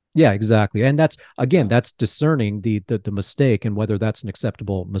 Yeah, exactly. And that's again, that's discerning the mistake and whether that's an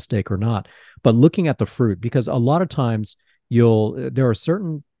acceptable mistake or not. But looking at the fruit, because a lot of times there are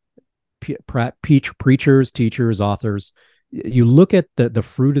certain preachers, teachers, authors. You look at the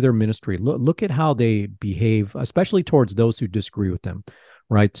fruit of their ministry. Look at how they behave, especially towards those who disagree with them,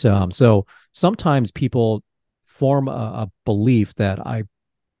 right? So sometimes people form a belief that I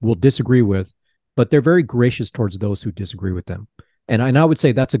will disagree with, but they're very gracious towards those who disagree with them, and I would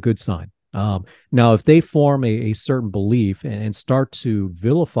say that's a good sign. Now, if they form a certain belief and start to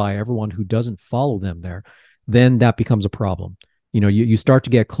vilify everyone who doesn't follow them there, then that becomes a problem. You start to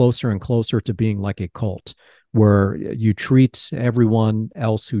get closer and closer to being like a cult where you treat everyone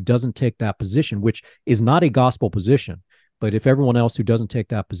else who doesn't take that position, which is not a gospel position. But if everyone else who doesn't take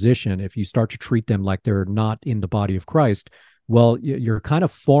that position, if you start to treat them like they're not in the body of Christ, well, you're kind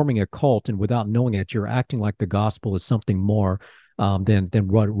of forming a cult, and without knowing it, you're acting like the gospel is something more than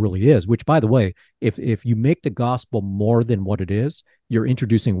what it really is. Which, by the way, if you make the gospel more than what it is, you're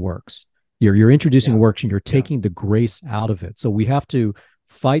introducing works. You're introducing Yeah. works, and you're Yeah. taking the grace out of it. So we have to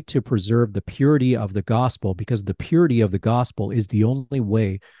fight to preserve the purity of the gospel, because the purity of the gospel is the only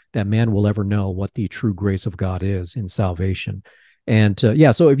way that man will ever know what the true grace of God is in salvation. And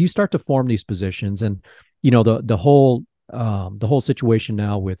yeah, so if you start to form these positions, and the whole situation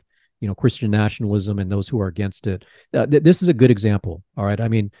now with Christian nationalism and those who are against it, this is a good example. All right, I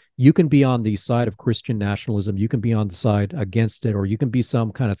mean, you can be on the side of Christian nationalism, you can be on the side against it, or you can be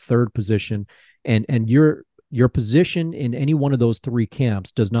some kind of third position, and your position in any one of those three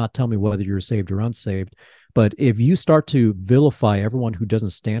camps does not tell me whether you're saved or unsaved. But if you start to vilify everyone who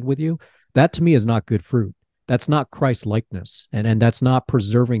doesn't stand with you, that to me is not good fruit. That's not Christ likeness, and that's not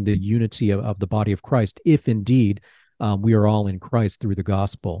preserving the unity of the body of Christ, if indeed we are all in Christ through the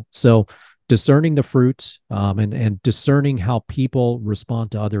gospel. So discerning the fruits, and discerning how people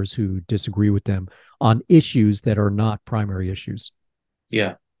respond to others who disagree with them on issues that are not primary issues.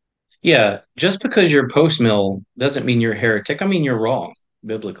 Yeah. Yeah, just because you're post mill doesn't mean you're a heretic. I mean, you're wrong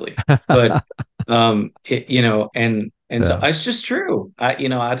biblically. But and so Yeah. it's just true. I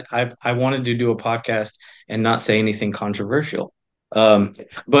wanted to do a podcast and not say anything controversial.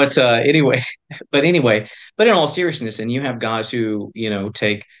 But anyway, but anyway, but in all seriousness, and you have guys who,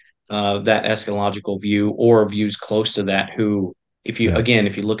 take that eschatological view or views close to that, who, Yeah. if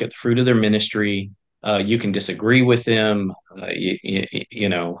you look at the fruit of their ministry, you can disagree with them. But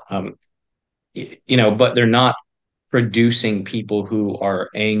they're not producing people who are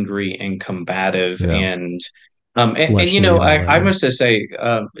angry and combative, Yeah. and Fleshly and all that. I Yeah. must just say,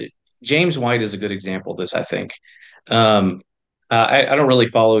 James White is a good example of this, I think. I don't really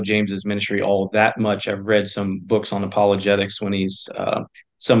follow James's ministry all that much. I've read some books on apologetics when he's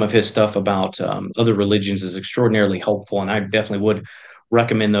some of his stuff about other religions is extraordinarily helpful, and I definitely would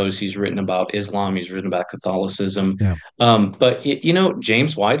recommend those. He's written about Islam, he's written about Catholicism, Yeah. but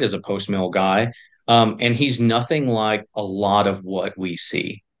James White is a post mill guy, and he's nothing like a lot of what we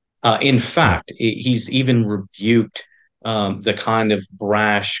see. In Yeah. fact, he's even rebuked the kind of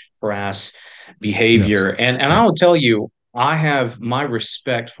brash, crass Yes. behavior. And Yeah. I'll tell you, I have my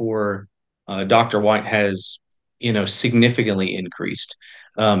respect for Dr. White has, significantly increased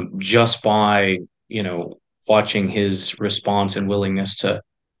just by, watching his response and willingness to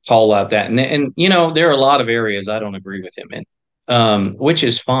call out that. And there are a lot of areas I don't agree with him in, which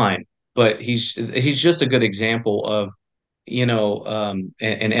is fine. But he's just a good example of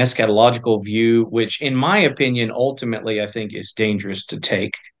an eschatological view, which, in my opinion, ultimately I think is dangerous to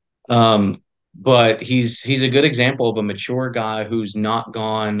take. Um, but he's a good example of a mature guy who's not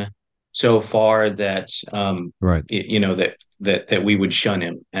gone so far that Right. that we would shun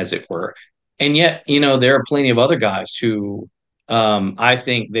him, as it were. And yet, there are plenty of other guys who I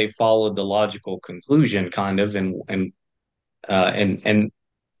think they followed the logical conclusion, kind of, and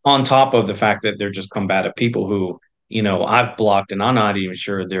on top of the fact that they're just combative people who, I've blocked and I'm not even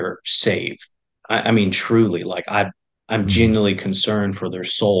sure they're saved. I mean, truly, like I'm Mhm. genuinely concerned for their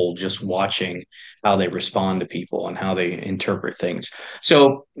soul just watching how they respond to people and how they interpret things.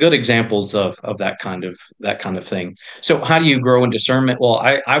 So good examples of that kind of thing. So how do you grow in discernment? Well,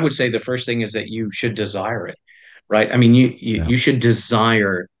 I would say the first thing is that you should desire it, right? I mean, Yeah. you should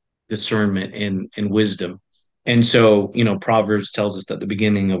desire discernment and wisdom. And so, Proverbs tells us that the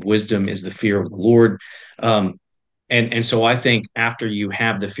beginning of wisdom is the fear of the Lord. Um, and so I think after you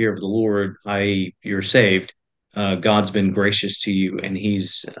have the fear of the Lord, i.e., you're saved, God's been gracious to you and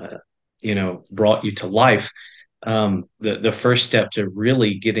He's brought you to life. The first step to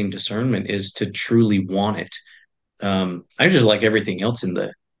really getting discernment is to truly want it. I just, like everything else in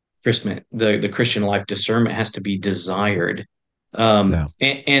the Christian life, discernment has to be desired. Yeah.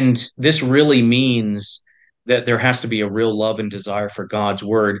 And this really means that there has to be a real love and desire for God's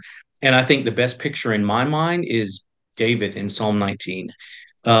word. And I think the best picture in my mind is David in Psalm 19.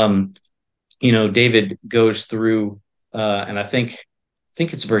 Um, David goes through, and I think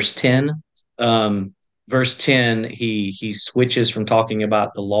it's verse 10. Um, Verse 10, he switches from talking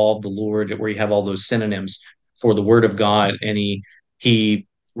about the law of the Lord, where you have all those synonyms for the word of God, and he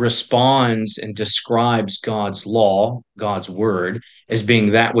responds and describes God's law, God's word, as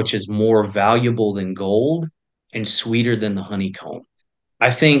being that which is more valuable than gold and sweeter than the honeycomb. I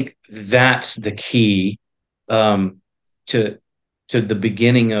think that's the key, um, to the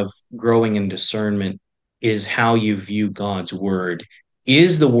beginning of growing in discernment, is how you view God's word.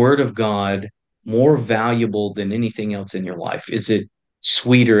 Is the word of God more valuable than anything else in your life? Is it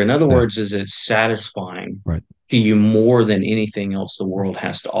sweeter? In other Yeah. words, is it satisfying Right. to you more than anything else the world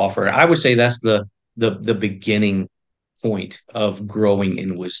has to offer? I would say that's the beginning point of growing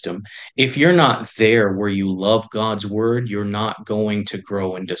in wisdom. If you're not there where you love God's word, you're not going to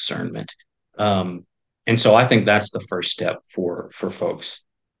grow in discernment. Um, and so I think that's the first step for folks.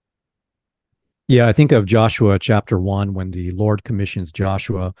 Yeah, I think of Joshua chapter 1 when the Lord commissions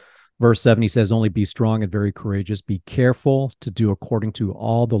Joshua. Verse 7, he says, "Only be strong and very courageous. Be careful to do according to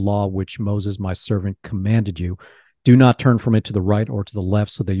all the law which Moses, my servant, commanded you. Do not turn from it to the right or to the left,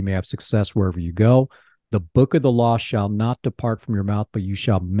 so that you may have success wherever you go. The book of the law shall not depart from your mouth, but you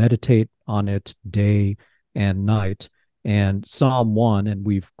shall meditate on it day and night." And Psalm 1, and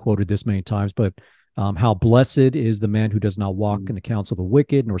we've quoted this many times, but how blessed is the man who does not walk in the counsel of the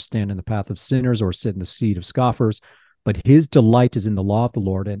wicked, nor stand in the path of sinners, or sit in the seat of scoffers. But his delight is in the law of the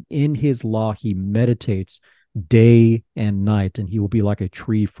Lord, and in his law he meditates day and night, and he will be like a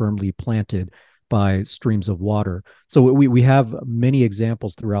tree firmly planted by streams of water. So we have many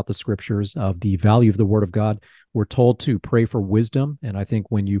examples throughout the scriptures of the value of the word of God. We're told to pray for wisdom, and I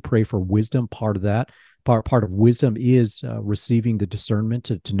think when you pray for wisdom, part of that part of wisdom is receiving the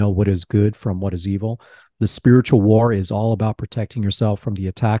discernment to know what is good from what is evil. The spiritual war is all about protecting yourself from the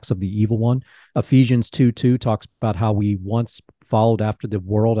attacks of the evil one. Ephesians 2:2 talks about how we once followed after the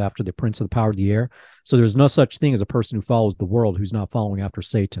world, after the prince of the power of the air. So there's no such thing as a person who follows the world who's not following after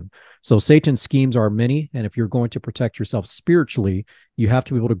Satan. So Satan's schemes are many, and if you're going to protect yourself spiritually, you have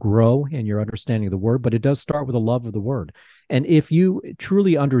to be able to grow in your understanding of the word, but it does start with a love of the word. And if you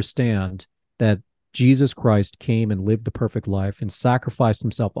truly understand that Jesus Christ came and lived the perfect life and sacrificed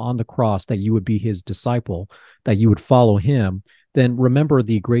himself on the cross that you would be his disciple, that you would follow him, then remember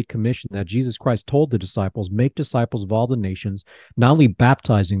the Great Commission that Jesus Christ told the disciples, make disciples of all the nations, not only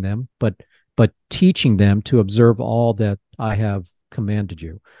baptizing them, but teaching them to observe all that I have commanded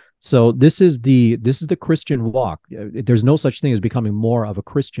you. So this is the Christian walk. There's no such thing as becoming more of a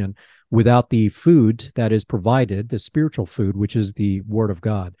Christian without the food that is provided, the spiritual food, which is the word of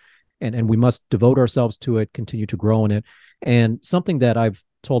God. And we must devote ourselves to it, continue to grow in it. And something that I've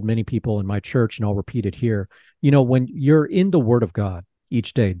told many people in my church, and I'll repeat it here, when you're in the word of God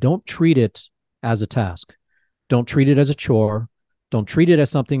each day, don't treat it as a task. Don't treat it as a chore. Don't treat it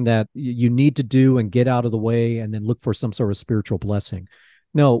as something that you need to do and get out of the way and then look for some sort of spiritual blessing.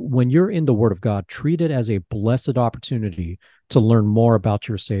 No, when you're in the word of God, treat it as a blessed opportunity to learn more about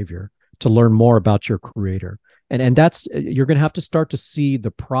your Savior, to learn more about your Creator. And that's, you're going to have to start to see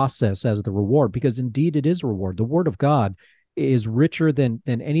the process as the reward, because indeed it is a reward. The word of God is richer than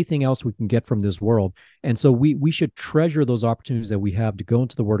anything else we can get from this world. And so we should treasure those opportunities that we have to go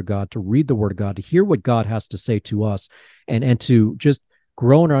into the word of God, to read the word of God, to hear what God has to say to us, and to just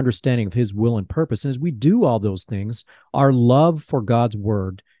grow in our understanding of his will and purpose. And as we do all those things, our love for God's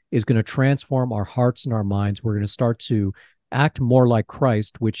word is going to transform our hearts and our minds. We're going to start to act more like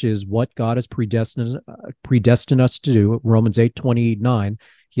Christ, which is what God has predestined us to do. Romans 8:29,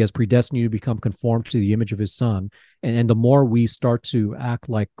 he has predestined you to become conformed to the image of his son. And the more we start to act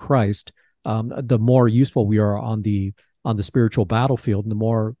like Christ, the more useful we are on the spiritual battlefield, and the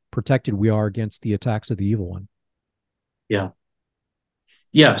more protected we are against the attacks of the evil one. Yeah.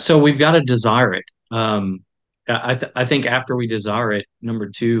 Yeah. So we've got to desire it. I think after we desire it, number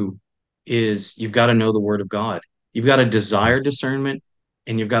two is you've got to know the word of God. You've got to desire discernment,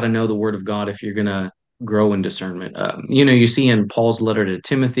 and you've got to know the word of God if you're going to grow in discernment. You see in Paul's letter to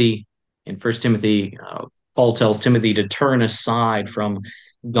Timothy, in First Timothy, Paul tells Timothy to turn aside from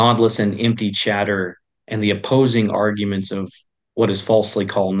godless and empty chatter and the opposing arguments of what is falsely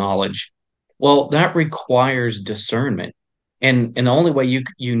called knowledge. Well, that requires discernment. And the only way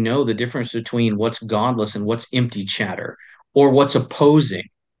you know the difference between what's godless and what's empty chatter, or what's opposing,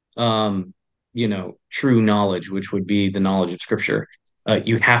 true knowledge, which would be the knowledge of Scripture.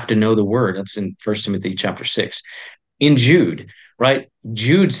 You have to know the word. That's in First Timothy chapter 6. in Jude, right?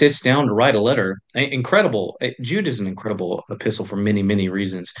 Jude sits down to write a letter. Incredible. Jude is an incredible epistle for many, many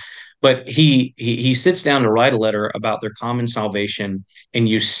reasons. But he sits down to write a letter about their common salvation, and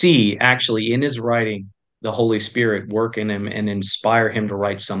you see actually in his writing the Holy Spirit work in him and inspire him to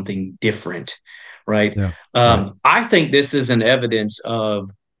write something different, right? Yeah. Right. I think this is an evidence of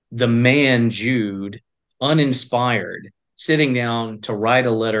the man Jude, uninspired, sitting down to write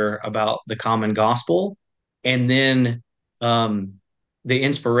a letter about the common gospel, and then um, the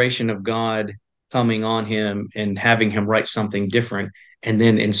inspiration of God coming on him and having him write something different, and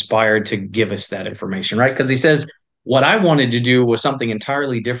then inspired to give us that information, right? Because he says, what I wanted to do was something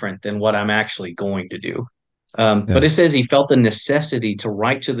entirely different than what I'm actually going to do. But Yeah. it says he felt the necessity to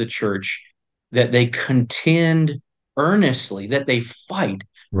write to the church that they contend earnestly, that they fight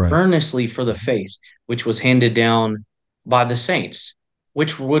Right. earnestly for the faith which was handed down by the saints,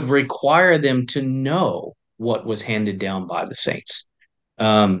 which would require them to know what was handed down by the saints.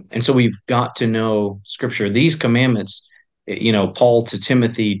 And so we've got to know scripture. These commandments, Paul to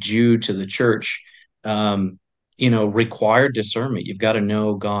Timothy, Jude to the church, require discernment. You've got to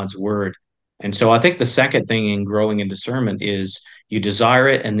know God's word. And so I think the second thing in growing in discernment is you desire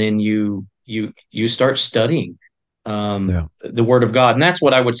it, and then you start studying Yeah. the word of God. And that's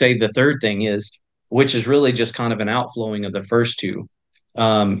what I would say the third thing is, which is really just kind of an outflowing of the first two,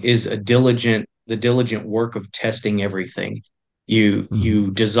 is the diligent work of testing everything. Hmm.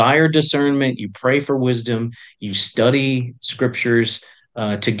 You desire discernment, you pray for wisdom, you study scriptures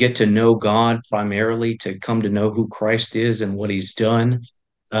to get to know God primarily, to come to know who Christ is and what he's done,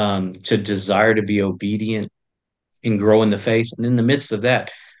 to desire to be obedient and grow in the faith. And in the midst of that,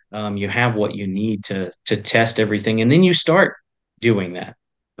 you have what you need to test everything, and then you start doing that.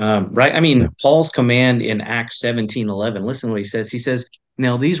 Right? I Yeah. mean, Paul's command in Acts 17:11. Listen to what he says. He says,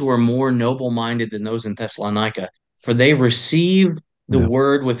 "Now these were more noble-minded than those in Thessalonica, for they received the Yeah.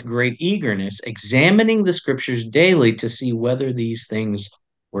 word with great eagerness, examining the scriptures daily to see whether these things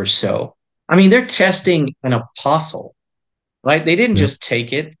were so." I mean, they're testing an apostle, right? They didn't Yeah. just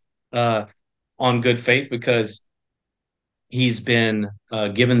take it uh, on good faith because he's been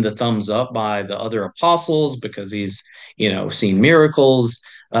given the thumbs up by the other apostles, because he's seen miracles.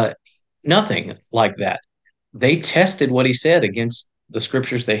 Nothing like that. They tested what he said against the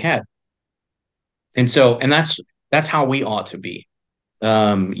scriptures they had. And that's how we ought to be.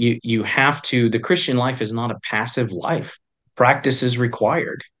 You have to. The Christian life is not a passive life. Practice is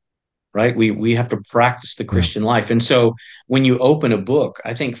required, right? We have to practice the Yeah. Christian life. And so when you open a book,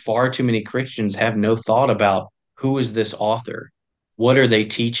 I think far too many Christians have no thought about who is this author? What are they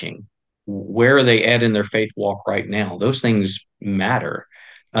teaching? Where are they at in their faith walk right now? Those things matter.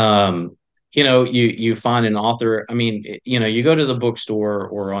 You find an author, I mean, you go to the bookstore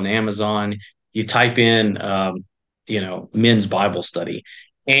or on Amazon, you type in men's Bible study,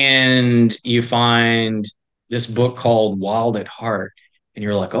 and you find this book called Wild at Heart, and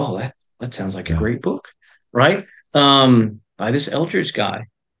you're like, oh, that sounds like a Yeah. great book, right? By this Eldridge guy.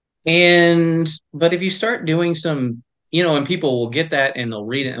 But if you start doing some, and people will get that and they'll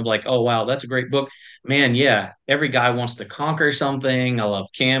read it and be like, oh wow, that's a great book. Man, yeah, every guy wants to conquer something. I love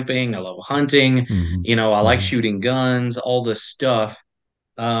camping, I love hunting, Hmm. I like Hmm. shooting guns, all this stuff.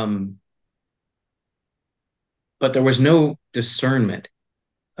 Um, but there was no discernment.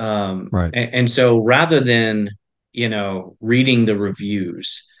 Right. And so rather than, reading the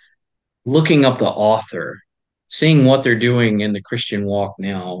reviews, looking up the author, seeing what they're doing in the Christian walk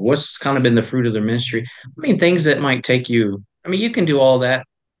now, what's kind of been the fruit of their ministry. I mean, things that might take you, I mean, you can do all that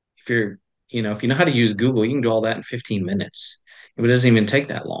if if you know how to use Google, you can do all that in 15 minutes. It doesn't even take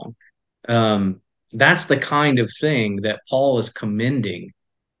that long. That's the kind of thing that Paul is commending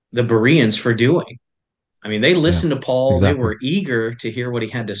the Bereans for doing. I mean, they Yeah. listened to Paul, they Exactly. were eager to hear what he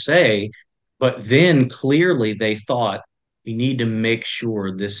had to say, but then clearly they thought, we need to make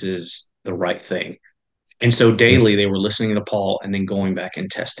sure this is the right thing. And so Yeah. daily they were listening to Paul and then going back and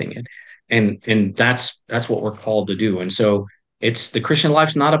testing it. And that's what we're called to do. And so it's the Christian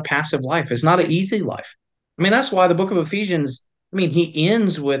life's not a passive life. It's not an easy life. I mean, that's why the book of Ephesians, I mean, he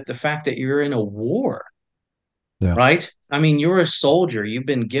ends with the fact that you're in a war, Yeah. right? I mean, you're a soldier, you've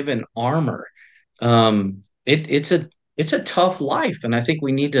been given armor. It's a tough life. And I think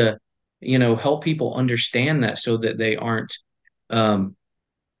we need to, help people understand that so that um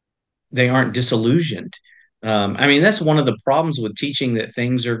they aren't disillusioned. I mean, that's one of the problems with teaching, that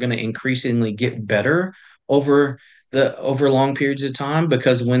things are going to increasingly get better over over long periods of time,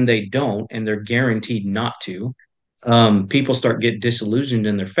 because when they don't, and they're guaranteed not to, people start get disillusioned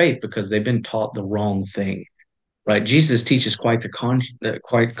in their faith because they've been taught the wrong thing. Right? Jesus teaches quite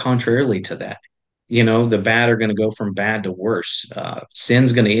contrarily to that. The bad are going to go from bad to worse.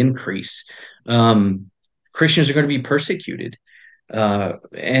 Sin's going to increase. Christians are going to be persecuted.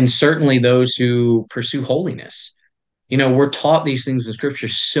 And certainly those who pursue holiness. We're taught these things in scripture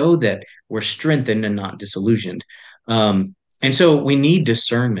so that we're strengthened and not disillusioned. And so we need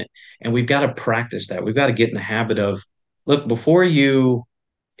discernment, and we've got to practice that. We've got to get in the habit of, look, before even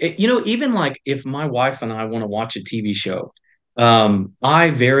like if my wife and I want to watch a TV show,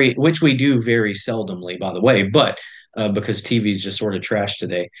 which we do very seldomly, by the way, but because TV is just sort of trash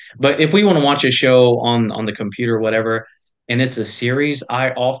today. But if we want to watch a show on the computer or whatever, and it's a series,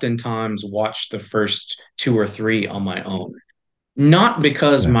 I oftentimes watch the first two or three on my own. Not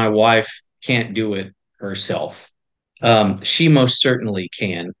because Yeah. my wife can't do it herself. She most certainly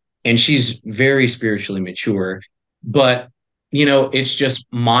can, and she's very spiritually mature. But it's just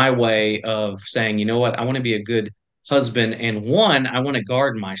my way of saying, you know what, I want to be a good husband, and one, I want to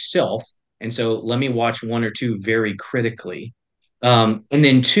guard myself, and so let me watch one or two very critically. And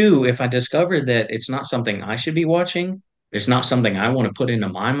then two, if I discover that it's not something I should be watching, it's not something I want to put into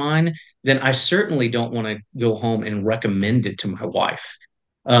my mind, then I certainly don't want to go home and recommend it to my wife.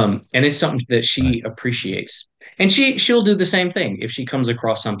 And it's something that Right. she appreciates. And she'll do the same thing if she comes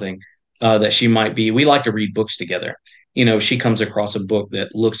across something that she might be. We like to read books together. She comes across a book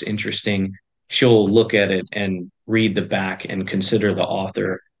that looks interesting. She'll look at it and read the back and consider the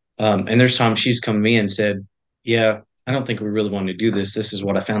author. And there's times she's come to me and said, "Yeah, I don't think we really want to do this. This is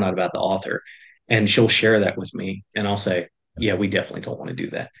what I found out about the author." And she'll share that with me, and I'll say, "Yeah, we definitely don't want to do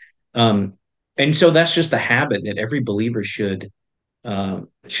that." Um, and so that's just a habit that every believer uh,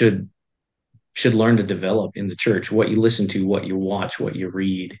 should should learn to develop in the church. What you listen to, what you watch, what you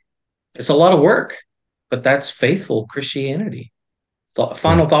read. It's a lot of work, but that's faithful Christianity.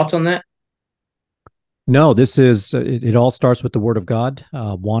 Final Right. thoughts on that? No, this is it all starts with the Word of God,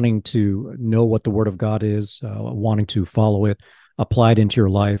 wanting to know what the Word of God is, wanting to follow it, apply it into your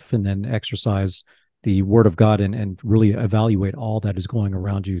life, and then exercise the Word of God and really evaluate all that is going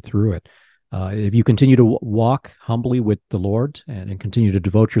around you through it. If you continue to walk humbly with the Lord and continue to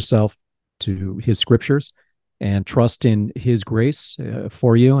devote yourself to His scriptures and trust in His grace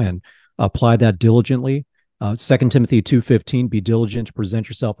for you and apply that diligently. 2 Timothy 2:15, be diligent to present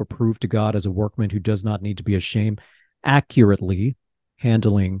yourself approved to God as a workman who does not need to be ashamed, accurately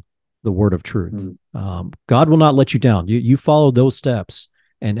handling the word of truth. God will not let you down. You follow those steps,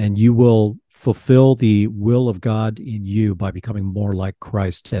 and you will fulfill the will of God in you by becoming more like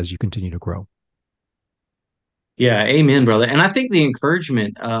Christ as you continue to grow. Yeah, amen, brother. And I think the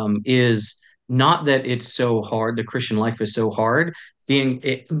encouragement is not that it's so hard, the Christian life is so hard,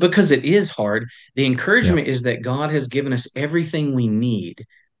 because it is hard. The Yeah. encouragement is that God has given us everything we need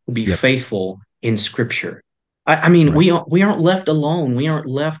to be Yep. faithful in Scripture. I mean, Right. we aren't left alone. We aren't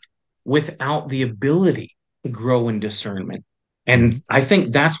left without the ability to grow in discernment. Mhm. And I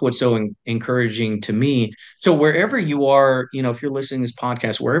think that's what's so encouraging to me. So wherever you are, if you're listening to this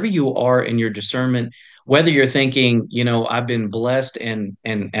podcast, wherever you are in your discernment, whether you're thinking, I've been blessed and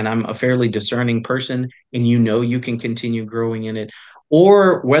I'm a fairly discerning person, and you can continue growing in it,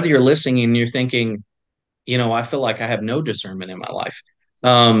 or whether you're listening and you're thinking, I feel like I have no discernment in my life.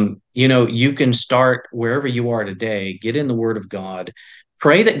 You can start wherever you are today, get in the Word of God,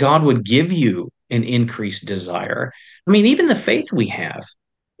 pray that God would give you an increased desire. I mean, even the faith we have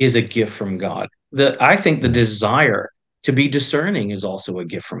is a gift from God. I think the Yeah. desire to be discerning is also a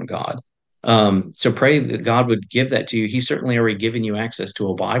gift from God. So pray that God would give that to you. He's certainly already given you access to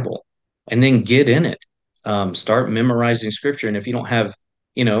a Bible, and then get in it. Start memorizing Scripture, and if you don't have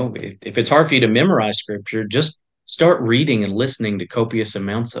if it's hard for you to memorize scripture, just start reading and listening to copious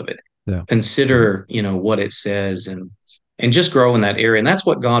amounts of it. Yeah. Yeah. Consider, what it says, and just grow in that area. And that's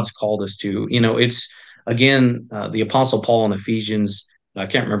what God's called us to. It's again the Apostle Paul in Ephesians. I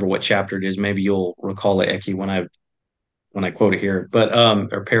can't remember what chapter it is. Maybe you'll recall it, Eki, when I quote it here, but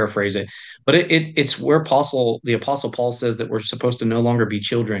or paraphrase it. But it's where the Apostle Paul says that we're supposed to no longer be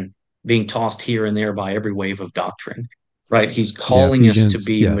children being tossed here and there by every wave of doctrine. Right? He's Yeah. calling us to Ephesians.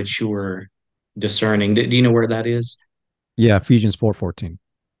 be Yeah. mature, discerning. Do you know where that is? Yeah. Ephesians 4:14.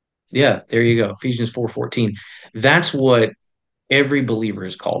 Yeah, there you go. Ephesians 4:14. That's what every believer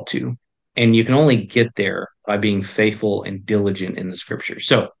is called to. And you can only get there by being faithful and diligent in the scriptures.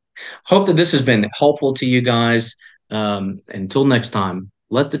 So hope that this has been helpful to you guys. Until next time,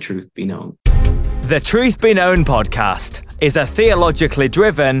 let the truth be known. The Truth Be Known podcast is a theologically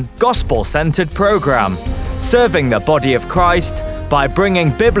driven, gospel-centered program, serving the body of Christ by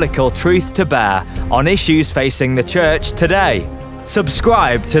bringing biblical truth to bear on issues facing the church today.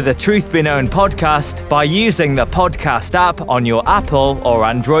 Subscribe to the Truth Be Known podcast by using the podcast app on your Apple or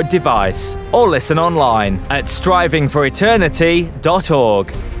Android device, or listen online at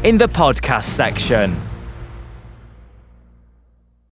strivingforeternity.org in the podcast section.